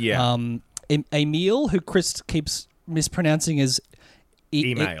 Yeah. Emil, who Chris keeps mispronouncing as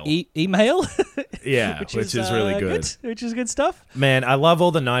email. Email. Yeah, which is really good. Which is good stuff. Man, I love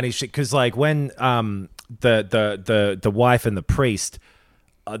all the 90s shit because like when the wife and the priest,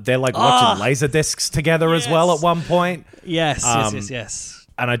 they're like watching laser discs together as well at one point. Yes.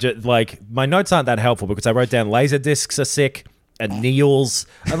 And I just like my notes aren't that helpful because I wrote down laser discs are sick and Niels.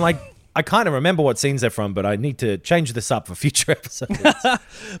 And like I kind of remember what scenes they're from, but I need to change this up for future episodes.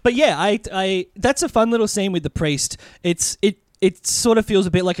 But yeah, I that's a fun little scene with the priest. It sort of feels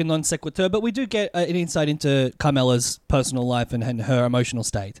a bit like a non sequitur, but we do get an insight into Carmela's personal life and her emotional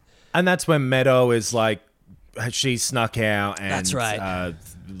state. And that's when Meadow is like, she snuck out and that's right.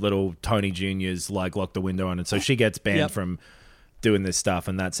 Little Tony Jr.'s like locked the window on, and so she gets banned from doing this stuff,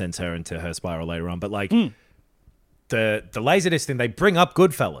 and that sends her into her spiral later on. But like the Laserdisc thing, they bring up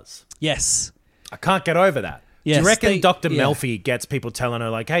Goodfellas. Yes. I can't get over that. Yes, do you reckon Dr. Melfi gets people telling her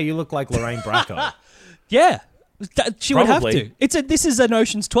like, hey, you look like Lorraine Bracco? Yeah. She Probably. would have to. This is an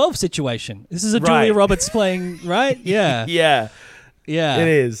Ocean's 12 situation. This is a Julia Roberts playing, right? Yeah. Yeah. It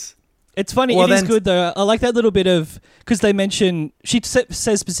is. It's funny. Well, it is then- good though. I like that little bit of because they mention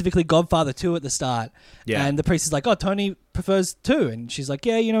says specifically Godfather 2 at the start, Yeah. and the priest is like, "Oh, Tony prefers 2," and she's like,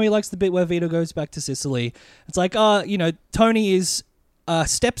 "Yeah, you know, he likes the bit where Vito goes back to Sicily." It's like, you know, Tony is a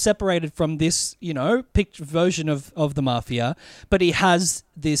step separated from this, you know, picture version of the mafia, but he has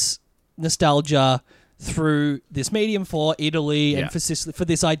this nostalgia through this medium for Italy Yeah. and for Sicily, for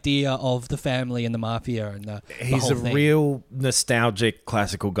this idea of the family and the mafia and the He's whole a thing. real nostalgic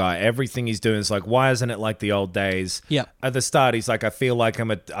classical guy. Everything he's doing is like, why isn't it like the old days? Yeah. At the start, he's like, I feel like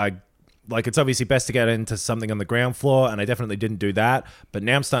like it's obviously best to get into something on the ground floor, and I definitely didn't do that. But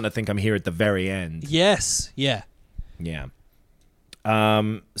now I'm starting to think I'm here at the very end. Yes, yeah. Yeah.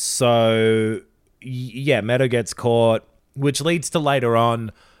 Yeah, Meadow gets caught, which leads to later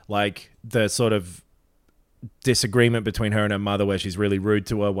on, like the sort of disagreement between her and her mother where she's really rude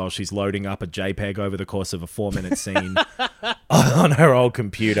to her while she's loading up a JPEG over the course of a 4-minute scene on her old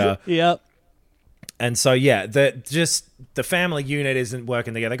computer. Yep. And so, yeah, the family unit isn't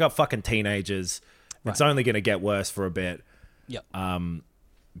working together. They got fucking teenagers. It's only going to get worse for a bit. Yep. And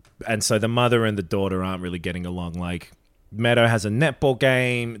so the mother and the daughter aren't really getting along. Like, Meadow has a netball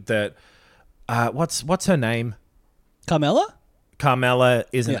game that, what's her name? Carmela? Carmela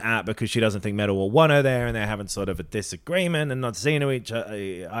isn't at because she doesn't think Meadow will want her there, and they're having sort of a disagreement and not seeing each other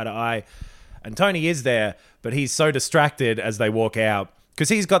eye to eye. And Tony is there, but he's so distracted as they walk out because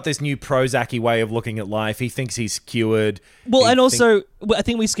he's got this new Prozac-y way of looking at life. He thinks he's cured. Well, He and also, I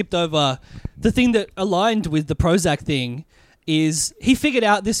think we skipped over the thing that aligned with the Prozac thing is he figured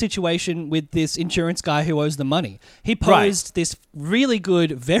out this situation with this insurance guy who owes the money. He posed this really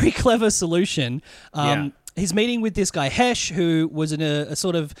good, very clever solution. He's meeting with this guy, Hesh, who was in a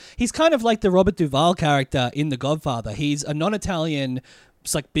sort of... He's kind of like the Robert Duvall character in The Godfather. He's a non-Italian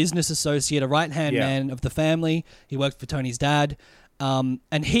like business associate, a right-hand man of the family. He worked for Tony's dad. And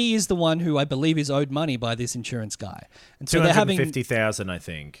he is the one who I believe is owed money by this insurance guy. And so they're having... $250,000, I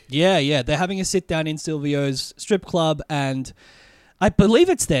think. Yeah. They're having a sit-down in Silvio's strip club, and I believe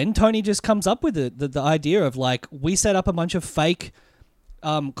it's then Tony just comes up with the idea of, like, we set up a bunch of fake...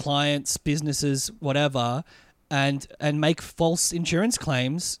 clients, businesses, whatever, and make false insurance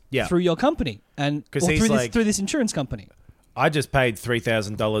claims through your company and or through this insurance company. I just paid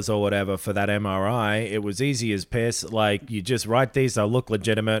 $3,000 or whatever for that MRI. It was easy as piss. Like, you just write these, they'll look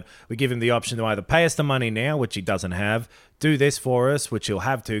legitimate. We give him the option to either pay us the money now, which he doesn't have, do this for us, which he'll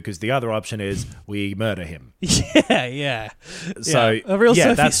have to, because the other option is we murder him. Yeah. So a real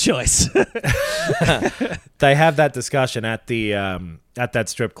Sophie's choice. They have that discussion at the at that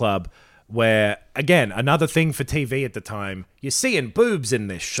strip club where, again, another thing for TV at the time, you're seeing boobs in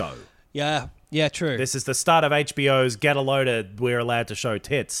this show. Yeah, true. This is the start of HBO's Get a Loaded, we're allowed to show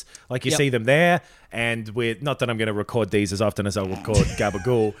tits. Like, you see them there, and we're not that I'm going to record these as often as I'll record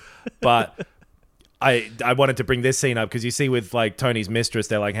Gabagool, but I wanted to bring this scene up because you see with, like, Tony's mistress,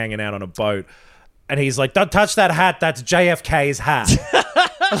 they're, like, hanging out on a boat, and he's like, don't touch that hat, that's JFK's hat.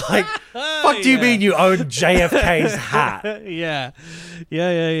 Like, fuck do you mean you own JFK's hat? Yeah.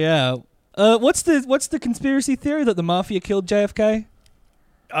 What's the conspiracy theory that the mafia killed JFK?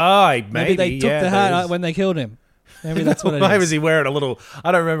 Oh, Maybe they took the hat out when they killed him. Maybe that's what it is. Why was he wearing a little...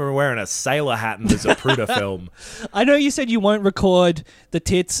 I don't remember wearing a sailor hat in the Zapruder film. I know you said you won't record the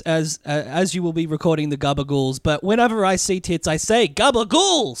tits as you will be recording the Gabagools, but whenever I see tits, I say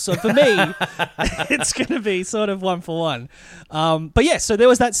Gabagool. So for me, it's going to be sort of one for one. But yeah, so there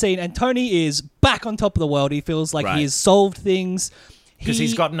was that scene, and Tony is back on top of the world. He feels like he has solved things. Because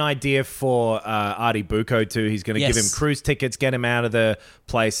he's got an idea for Artie Bucco too. He's going to give him cruise tickets, get him out of the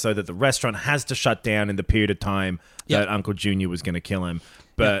place so that the restaurant has to shut down in the period of time that Uncle Junior was going to kill him.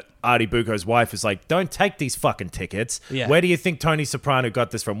 But Artie Bucco's wife is like, don't take these fucking tickets. Yeah. Where do you think Tony Soprano got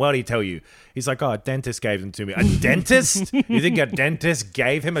this from? Well, he tell you. He's like, oh, a dentist gave them to me. A dentist? You think a dentist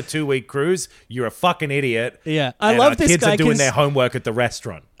gave him a 2-week cruise? You're a fucking idiot. Yeah. I love this kids guy are doing their homework at the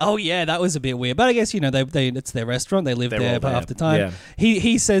restaurant. Oh yeah, that was a bit weird. But I guess, you know, they it's their restaurant. They live there half the time. Yeah.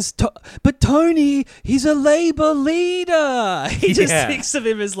 He says, but Tony, he's a labor leader. He just thinks of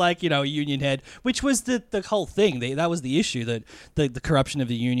him as, like, you know, a union head, which was the whole thing. That was the issue, that the corruption of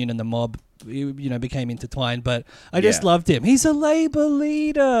the union and the mob, you know, became intertwined. But I just loved him. He's a labor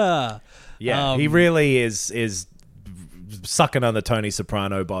leader. Yeah, he really is sucking on the Tony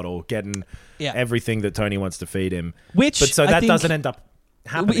Soprano bottle, getting everything that Tony wants to feed him. But so that doesn't end up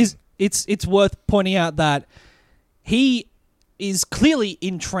happening. It's worth pointing out that he is clearly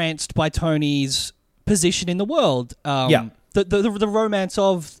entranced by Tony's position in the world. The romance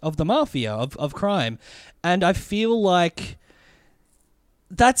of the mafia, of crime. And I feel like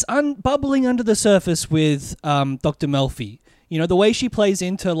that's bubbling under the surface with Dr. Melfi. You know, the way she plays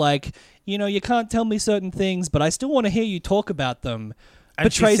into like, you know, you can't tell me certain things, but I still want to hear you talk about them.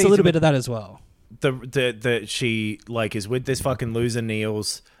 And she Betrays a sees little him bit of that as well. The she like is with this fucking loser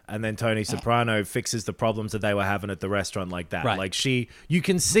Niels, and then Tony Soprano fixes the problems that they were having at the restaurant like that. Right. Like you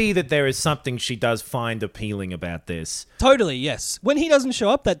can see that there is something she does find appealing about this. Totally, yes. When he doesn't show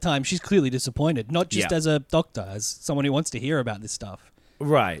up that time, she's clearly disappointed. Not just Yeah. as a doctor, as someone who wants to hear about this stuff.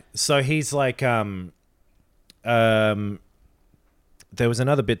 Right. So he's like, there was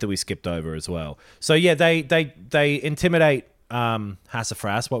another bit that we skipped over as well. So yeah, they intimidate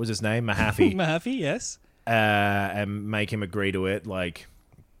Hassafras, what was his name? Mahaffey. Mahaffey, yes. And make him agree to it, like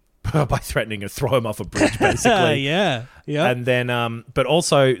by threatening to throw him off a bridge, basically. Yeah. And then, but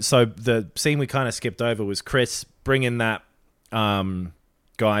also, so the scene we kind of skipped over was Chris bringing that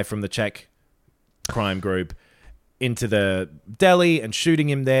guy from the Czech crime group into the deli and shooting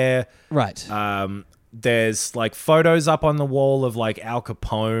him there. Right. There's like photos up on the wall of like Al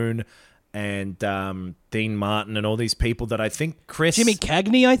Capone and Dean Martin and all these people that I think Chris... Jimmy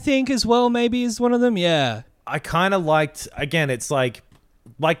Cagney, I think, as well, maybe is one of them. Yeah. I kind of liked... Again, it's like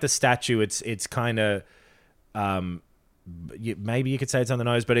the statue. It's kind of... maybe you could say it's on the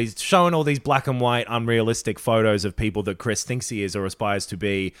nose, but he's showing all these black and white, unrealistic photos of people that Chris thinks he is or aspires to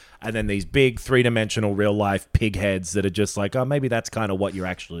be, and then these big three-dimensional real-life pig heads that are just like, oh, maybe that's kind of what you're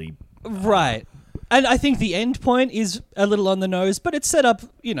actually... Right. And I think the end point is a little on the nose, but it's set up,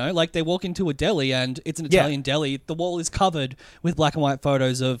 you know, like they walk into a deli and it's an Italian deli. The wall is covered with black and white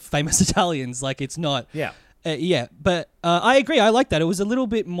photos of famous Italians. Like it's not... Yeah. But I agree. I like that. It was a little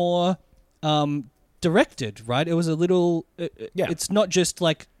bit more directed, right? It was a little... It's not just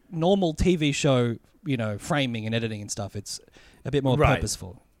like normal TV show, you know, framing and editing and stuff. It's a bit more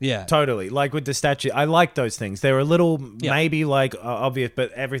purposeful. Yeah. Totally. Like with the statue, I like those things. They're a little maybe like obvious,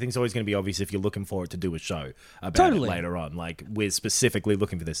 but everything's always going to be obvious if you're looking for it to do a show about it later on. Like we're specifically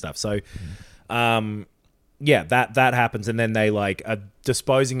looking for this stuff. So, that happens. And then they like are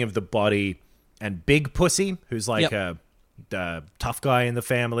disposing of the body, and Big Pussy, who's like a tough guy in the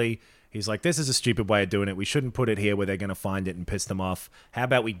family. He's like, this is a stupid way of doing it. We shouldn't put it here where they're going to find it and piss them off. How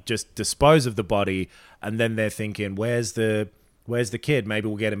about we just dispose of the body? And then they're thinking, where's the kid? Maybe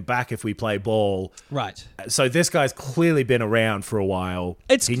we'll get him back if we play ball. Right. So this guy's clearly been around for a while.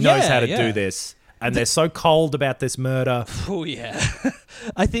 He knows how to do this. And they're so cold about this murder. Oh, yeah.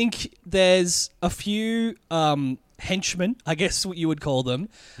 I think there's a few henchmen, I guess what you would call them.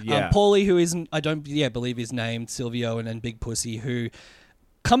 Yeah. Paulie, who isn't, I don't believe is named, Silvio, and then Big Pussy, who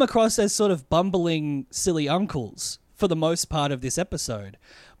come across as sort of bumbling, silly uncles for the most part of this episode.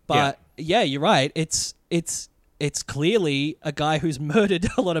 But yeah you're right. It's clearly a guy who's murdered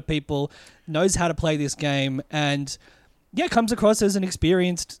a lot of people, knows how to play this game, and comes across as an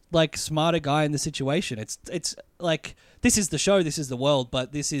experienced, like, smarter guy in the situation. It's like, this is the show, this is the world,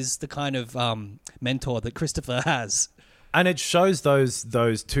 but this is the kind of mentor that Christopher has. And it shows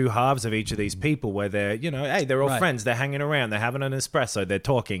those two halves of each of these people where they're, you know, hey, they're all friends, they're hanging around, they're having an espresso, they're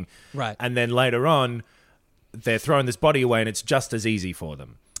talking. Right. And then later on, they're throwing this body away and it's just as easy for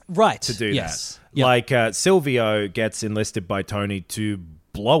them. Right. To do that. Yep. Like Silvio gets enlisted by Tony to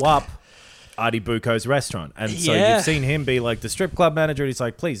blow up Artie Bucco's restaurant. And so you've seen him be like the strip club manager. And he's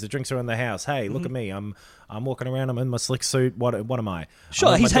like, please, the drinks are in the house. Hey, look at me. I'm walking around. I'm in my slick suit. What am I?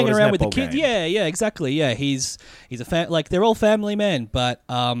 Sure, he's hanging around with the kid. Game. Yeah, exactly. Yeah, he's a like they're all family men, but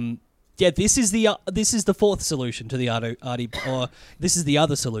this is the fourth solution to the Artie, or this is the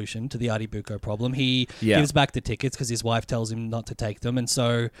other solution to the Artie Bucco problem. He gives back the tickets because his wife tells him not to take them, and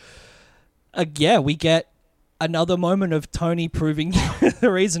so we get another moment of Tony proving the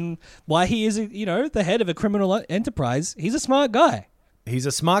reason why he is, you know, the head of a criminal enterprise. He's a smart guy. He's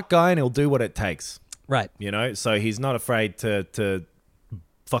a smart guy, and he'll do what it takes. Right. You know, so he's not afraid to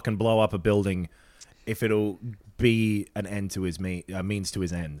fucking blow up a building if it'll be an end to his means to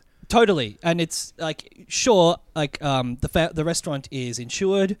his end. Totally. And it's like, sure, like the restaurant is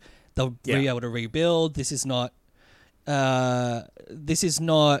insured. They'll be able to rebuild. This is not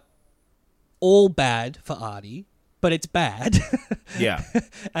all bad for Artie, but it's bad. Yeah.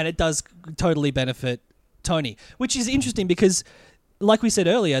 And it does totally benefit Tony, which is interesting because, like we said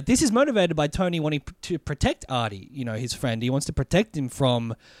earlier, this is motivated by Tony wanting to protect Artie, you know, his friend. He wants to protect him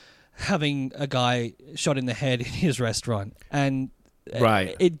from having a guy shot in the head in his restaurant. And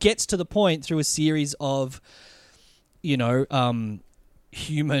it gets to the point through a series of, you know,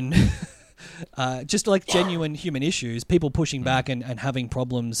 human, just like genuine human issues, people pushing back and having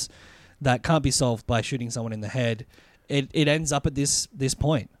problems that can't be solved by shooting someone in the head. It ends up at this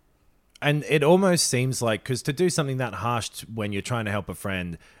point. And it almost seems like, because to do something that harsh when you're trying to help a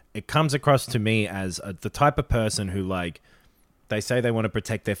friend, it comes across to me as the type of person who, like, they say they want to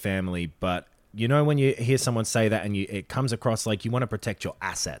protect their family, but you know when you hear someone say that and it comes across like you want to protect your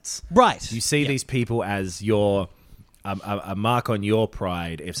assets. Right. You see these people as your a mark on your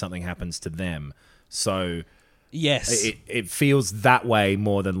pride if something happens to them. So yes, it feels that way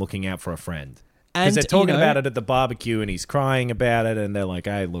more than looking out for a friend. Because And, they're talking you know- about it at the barbecue and he's crying about it and they're like,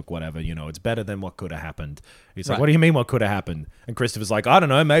 hey, look, whatever, it's better than what could have happened. He's like, Right. what do you mean what could have happened? And Christopher's like, I don't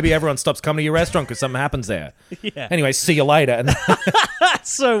know, maybe everyone stops coming to your restaurant because something happens there. Yeah. Anyway, see you later. And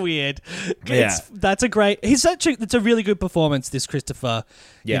That's so weird. That's a great. It's a really good performance. This Christopher.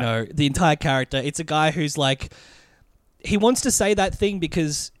 Yeah. You know, the entire character. It's a guy who's like, he wants to say that thing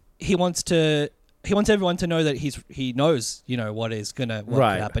because he wants everyone to know that he knows, what could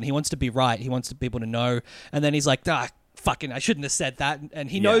happen. He wants to be right. He wants people to know. And then he's like, fucking, I shouldn't have said that.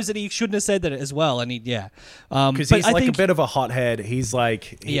 And he knows that he shouldn't have said that as well. And because he's like a bit of a hothead. He's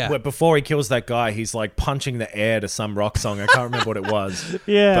like, before he kills that guy, he's like punching the air to some rock song. I can't remember what it was.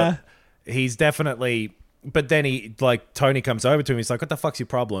 Yeah. But he's definitely, but then Tony comes over to him. He's like, what the fuck's your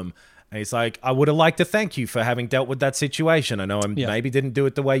problem? And he's like, I would have liked to thank you for having dealt with that situation. I know I maybe didn't do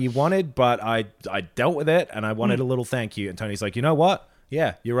it the way you wanted, but I dealt with it and I wanted a little thank you. And Tony's like, you know what?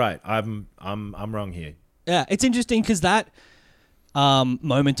 Yeah, you're right. I'm wrong here. Yeah, it's interesting because that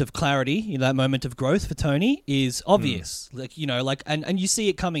moment of clarity, that moment of growth for Tony is obvious. And you see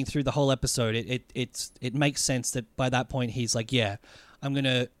it coming through the whole episode. It makes sense that by that point he's like, yeah, I'm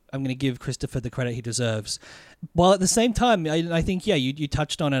gonna give Christopher the credit he deserves. While at the same time, I think you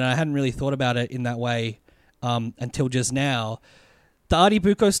touched on it. And I hadn't really thought about it in that way until just now. The Artie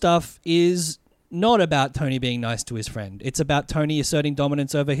Bucco stuff is not about Tony being nice to his friend. It's about Tony asserting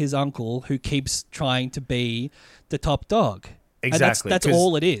dominance over his uncle, who keeps trying to be the top dog. Exactly. And that's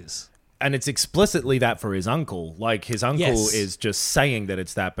all it is. And it's explicitly that for his uncle. Like, his uncle is just saying that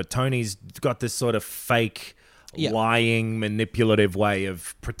it's that, but Tony's got this sort of fake, lying, manipulative way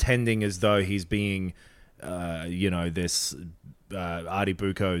of pretending as though he's being, this Artie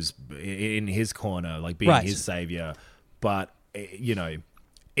Bucco's in his corner, like being his savior. But,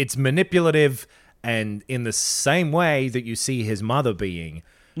 it's manipulative and in the same way that you see his mother being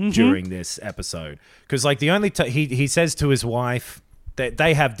during this episode. Because, like, the only he says to his wife that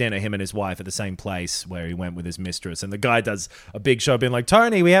they have dinner, him and his wife, at the same place where he went with his mistress, and the guy does a big show being like,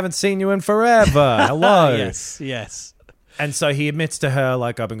 Tony, we haven't seen you in forever. Hello. Yes. And so he admits to her,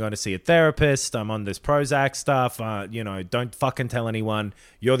 like, I've been going to see a therapist. I'm on this Prozac stuff. Don't fucking tell anyone.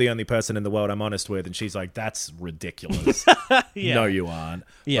 You're the only person in the world I'm honest with. And she's like, that's ridiculous. No, you aren't.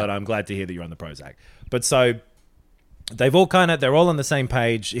 Yeah. But I'm glad to hear that you're on the Prozac. But so they've all they're all on the same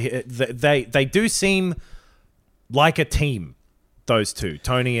page. They do seem like a team, those two,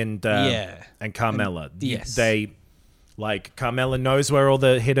 Tony and Carmela. Yes. Like, Carmela knows where all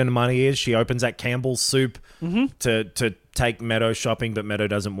the hidden money is. She opens that Campbell's soup to take Meadow shopping, but Meadow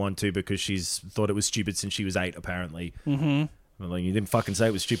doesn't want to because she's thought it was stupid since she was 8, apparently. Mm-hmm. Well, like, you didn't fucking say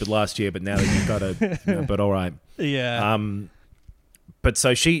it was stupid last year, but now that you've got to... but all right. Yeah. But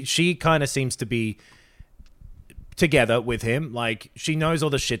so she kind of seems to be together with him. Like, she knows all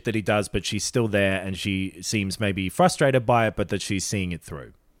the shit that he does, but she's still there, and she seems maybe frustrated by it, but that she's seeing it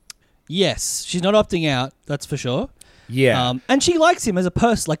through. Yes. She's not opting out, that's for sure. Yeah. And she likes him as a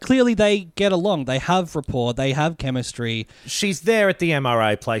person. Like, clearly they get along. They have rapport. They have chemistry. She's there at the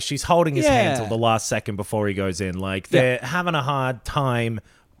MRA place. She's holding his hand till the last second before he goes in. Like, they're having a hard time,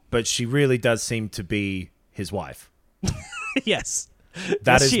 but she really does seem to be his wife. Yes.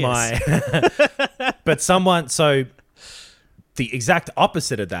 That yes, is my... But so the exact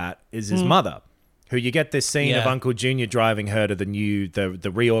opposite of that is his mother, who you get this scene of Uncle Junior driving her to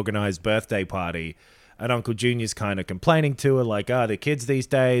the reorganized birthday party. And Uncle Junior's kind of complaining to her, like, the kids these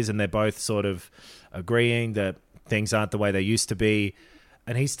days, and they're both sort of agreeing that things aren't the way they used to be.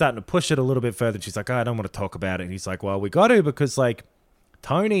 And he's starting to push it a little bit further. She's like, I don't want to talk about it. And he's like, well, we got to, because, like,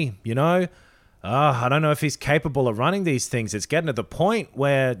 Tony, I don't know if he's capable of running these things. It's getting to the point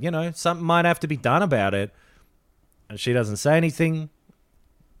where, something might have to be done about it. And she doesn't say anything.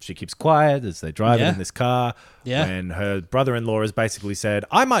 She keeps quiet as they're driving in this car. Yeah. And her brother-in-law has basically said,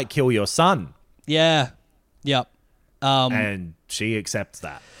 I might kill your son. Yeah. Yep. And she accepts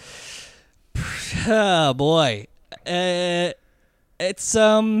that. Oh boy. It's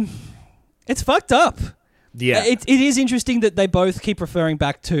fucked up. Yeah. It is interesting that they both keep referring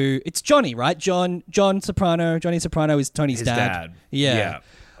back to, it's Johnny, right? Johnny Soprano is Tony's His dad. Yeah.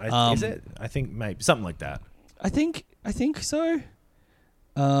 Is it? I think maybe something like that. I think so.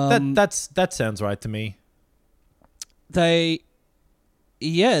 That sounds right to me.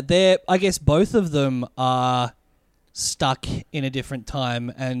 I guess both of them are stuck in a different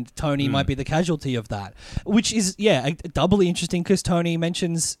time, and Tony might be the casualty of that, which is doubly interesting because Tony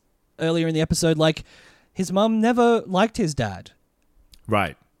mentions earlier in the episode like his mum never liked his dad,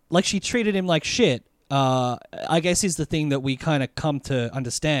 Right. like she treated him like shit. I guess is the thing that we kind of come to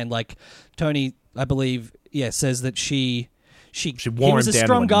understand. Like Tony, I believe, says that she wore he was him a down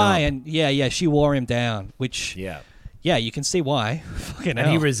strong to a guy, knob. and she wore him down, which you can see why. Fucking And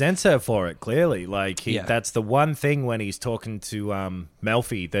he hell. resents her for it, clearly. Like, Yeah. that's the one thing when he's talking to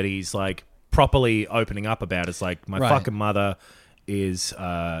Melfi that he's, like, properly opening up about. It's like, my Right. fucking mother is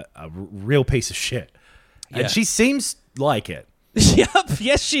real piece of shit. Yeah. And she seems like it. Yep.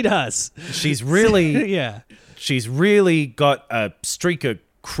 Yes, she does. She's really... Yeah. She's really got a streak of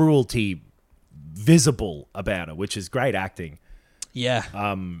cruelty visible about her, which is great acting. Yeah.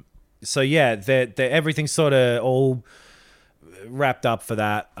 So yeah, everything's sort of all wrapped up for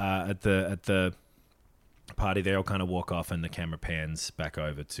that at the party. They all kind of walk off, and the camera pans back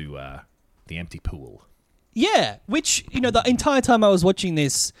over to the empty pool. Yeah, which, the entire time I was watching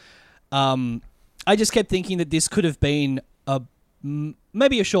this, I just kept thinking that this could have been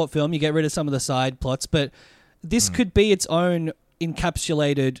maybe a short film. You get rid of some of the side plots, but this could be its own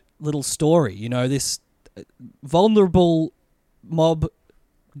encapsulated little story. This vulnerable mob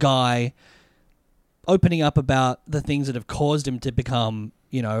guy opening up about the things that have caused him to become,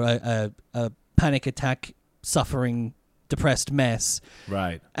 a panic attack suffering, depressed mess.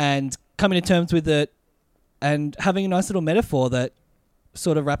 Right. And coming to terms with it and having a nice little metaphor that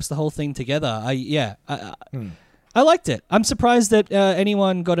sort of wraps the whole thing together. I liked it. I'm surprised that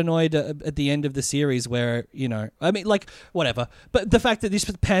anyone got annoyed at the end of the series where, whatever. But the fact that this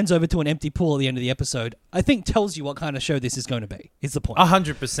pans over to an empty pool at the end of the episode, I think tells you what kind of show this is going to be, is the point.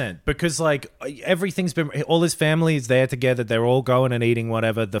 100%. Because, like, everything's been... All his family is there together. They're all going and eating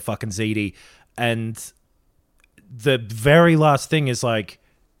whatever, the fucking ziti. And the very last thing is, like,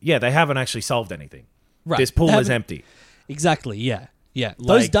 they haven't actually solved anything. Right. This pool is empty. Exactly, yeah. Yeah.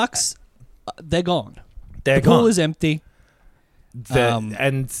 Those ducks, they're gone. They're the pool gone. is empty.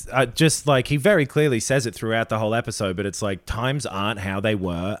 Just like he very clearly says it throughout the whole episode, but it's like times aren't how they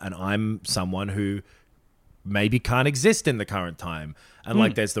were, and I'm someone who maybe can't exist in the current time. And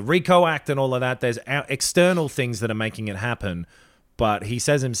like there's the RICO Act and all of that. There's external things that are making it happen, but he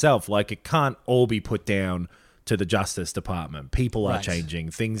says himself, like, it can't all be put down to the Justice Department. People are Right.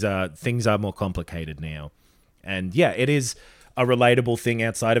 changing. Things are more complicated now. And yeah, it is a relatable thing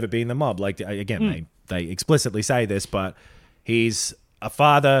outside of it being the mob. Like, again, they explicitly say this, but he's a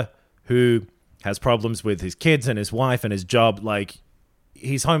father who has problems with his kids and his wife and his job. Like,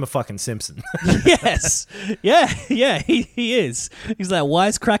 he's Homer fucking Simpson. Yes. Yeah, he is. He's that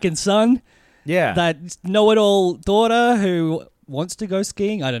wisecracking son, Yeah. that know-it-all daughter who wants to go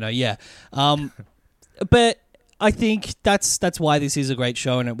skiing. I don't know, yeah. But I think that's why this is a great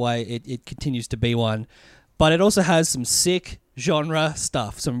show and why it continues to be one. But it also has some sick genre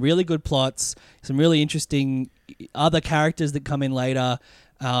stuff, some really good plots, some really interesting other characters that come in later.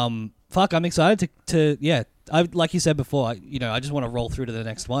 I'm excited to like you said before, I just want to roll through to the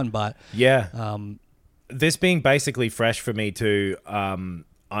next one, but Yeah. This being basically fresh for me too,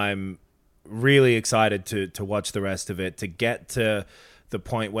 I'm really excited to watch the rest of it, to get to the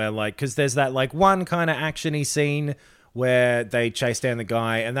point where, like, because there's that, like, one kind of actiony scene where they chase down the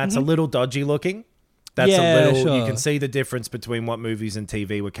guy, and that's a little dodgy looking. That's Yeah, you sure. can see the difference between what movies and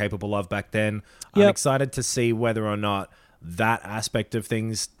TV were capable of back then. I'm Yep. excited to see whether or not that aspect of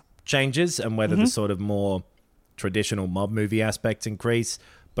things changes and whether the sort of more traditional mob movie aspects increase.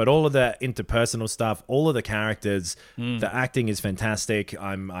 But all of the interpersonal stuff, all of the characters, the acting is fantastic.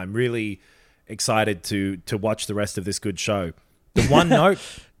 I'm really excited to watch the rest of this good show. The one note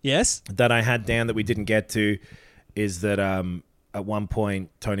yes. that I had down that we didn't get to is that at one point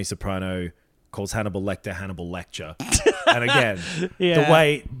Tony Soprano calls Hannibal Lecter Hannibal Lecture. And again, Yeah. the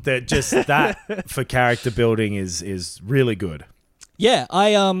way that just that for character building is really good. Yeah,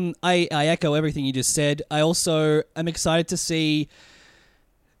 I echo everything you just said. I also am excited to see,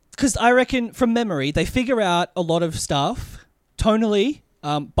 because I reckon from memory they figure out a lot of stuff tonally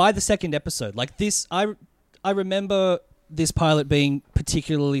by the second episode. Like this, I remember this pilot being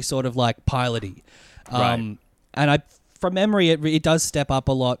particularly sort of like piloty, Right. and from memory it does step up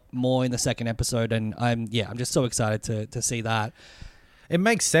a lot more in the second episode, and I'm just so excited to see that. It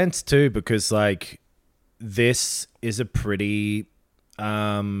makes sense too, because like this is a pretty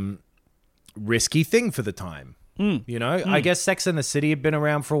risky thing for the time. You know, I guess Sex and the City had been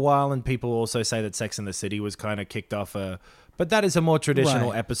around for a while, and people also say that Sex and the City was kind of kicked off but that is a more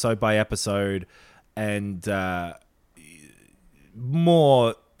traditional Right. episode by episode and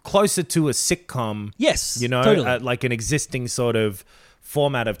more closer to a sitcom. Yes, You know, totally. like an existing sort of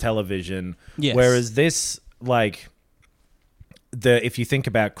format of television. Yes. Whereas this, like, if you think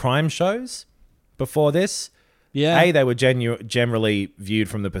about crime shows before this, Yeah. they were generally viewed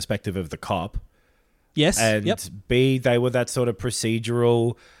from the perspective of the cop. Yes. And yep. B, they were that sort of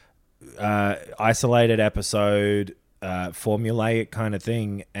procedural, isolated episode, formulaic kind of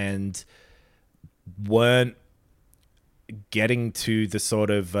thing, and weren't getting to the sort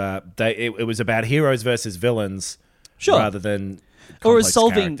of it was about heroes versus villains, Sure. rather than Or it complex was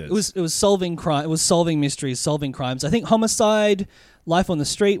solving. characters. It was solving crime. It was solving mysteries, solving crimes. I think Homicide, Life on the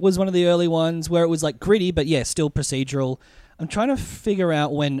Street was one of the early ones where it was like gritty, but yeah, still procedural. I'm trying to figure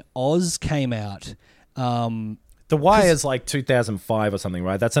out when Oz came out. The Wire's like 2005 or something,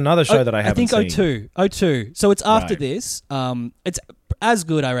 right? That's another show that I haven't think seen. 02. So it's after Right. this. It's as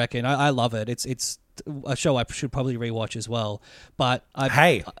good, I reckon. I love it. It's a show I should probably rewatch as well. But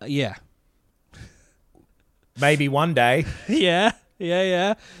Hey. Yeah. Maybe one day. Yeah. In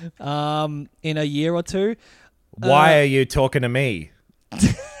a year or two. Why are you talking to me?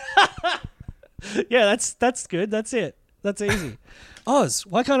 Yeah, that's good. That's it. That's easy. Oz.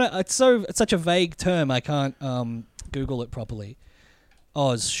 Why can't I? It's such a vague term. I can't Google it properly.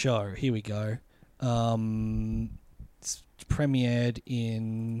 Oz show. Here we go. It's premiered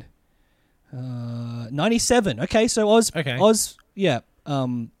in 97. Okay, so Oz. Okay. Oz. Yeah.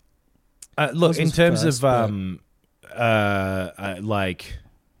 Look, Oz in was terms first, of like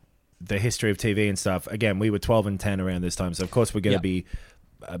the history of TV and stuff, again, we were 12 and 10 around this time, so of course we're going to Yeah. be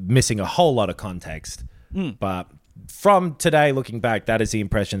missing a whole lot of context. Hmm. But from today, looking back, that is the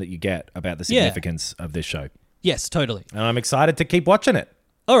impression that you get about the Yeah. significance of this show. Yes, totally. And I'm excited to keep watching it.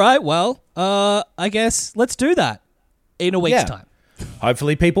 All right. Well, I guess let's do that in a week's Yeah. time.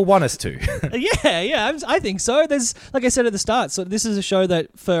 Hopefully people want us to. Yeah, I think so. There's, like I said at the start, so this is a show that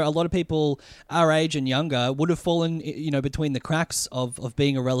for a lot of people our age and younger would have fallen, between the cracks of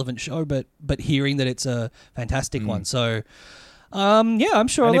being a relevant show, but hearing that it's a fantastic one. So, I'm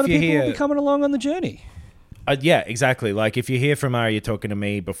sure And a if lot of you people will hear- be coming along on the journey. Yeah, exactly. Like if you hear from Are You Talking to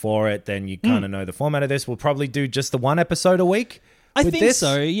Me before it, then you kind of know the format of this. We'll probably do just the one episode a week. I with think this.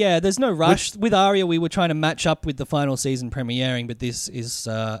 so. Yeah, there's no rush. With Aria, we were trying to match up with the final season premiering, but this is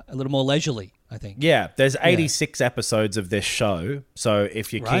a little more leisurely, I think. Yeah, there's 86 episodes of this show. So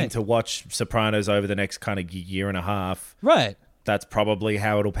if you're keen Right. to watch Sopranos over the next kind of year and a half, Right. that's probably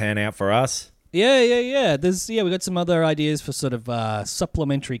how it'll pan out for us. Yeah. We got some other ideas for sort of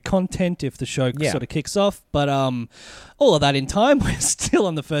supplementary content if the show Yeah. sort of kicks off. But all of that in time. We're still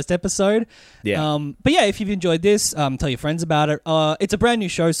on the first episode. Yeah. But yeah, if you've enjoyed this, tell your friends about it. It's a brand new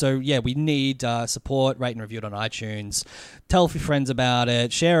show, so yeah, we need support. Rate and review it on iTunes. Tell your friends about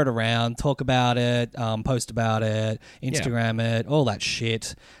it. Share it around. Talk about it. Post about it. Instagram it. All that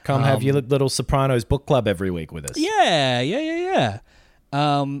shit. Come have your little Sopranos book club every week with us. Yeah.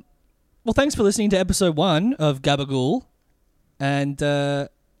 Well, thanks for listening to episode 1 of Gabagool, and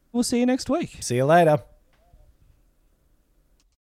we'll see you next week. See you later.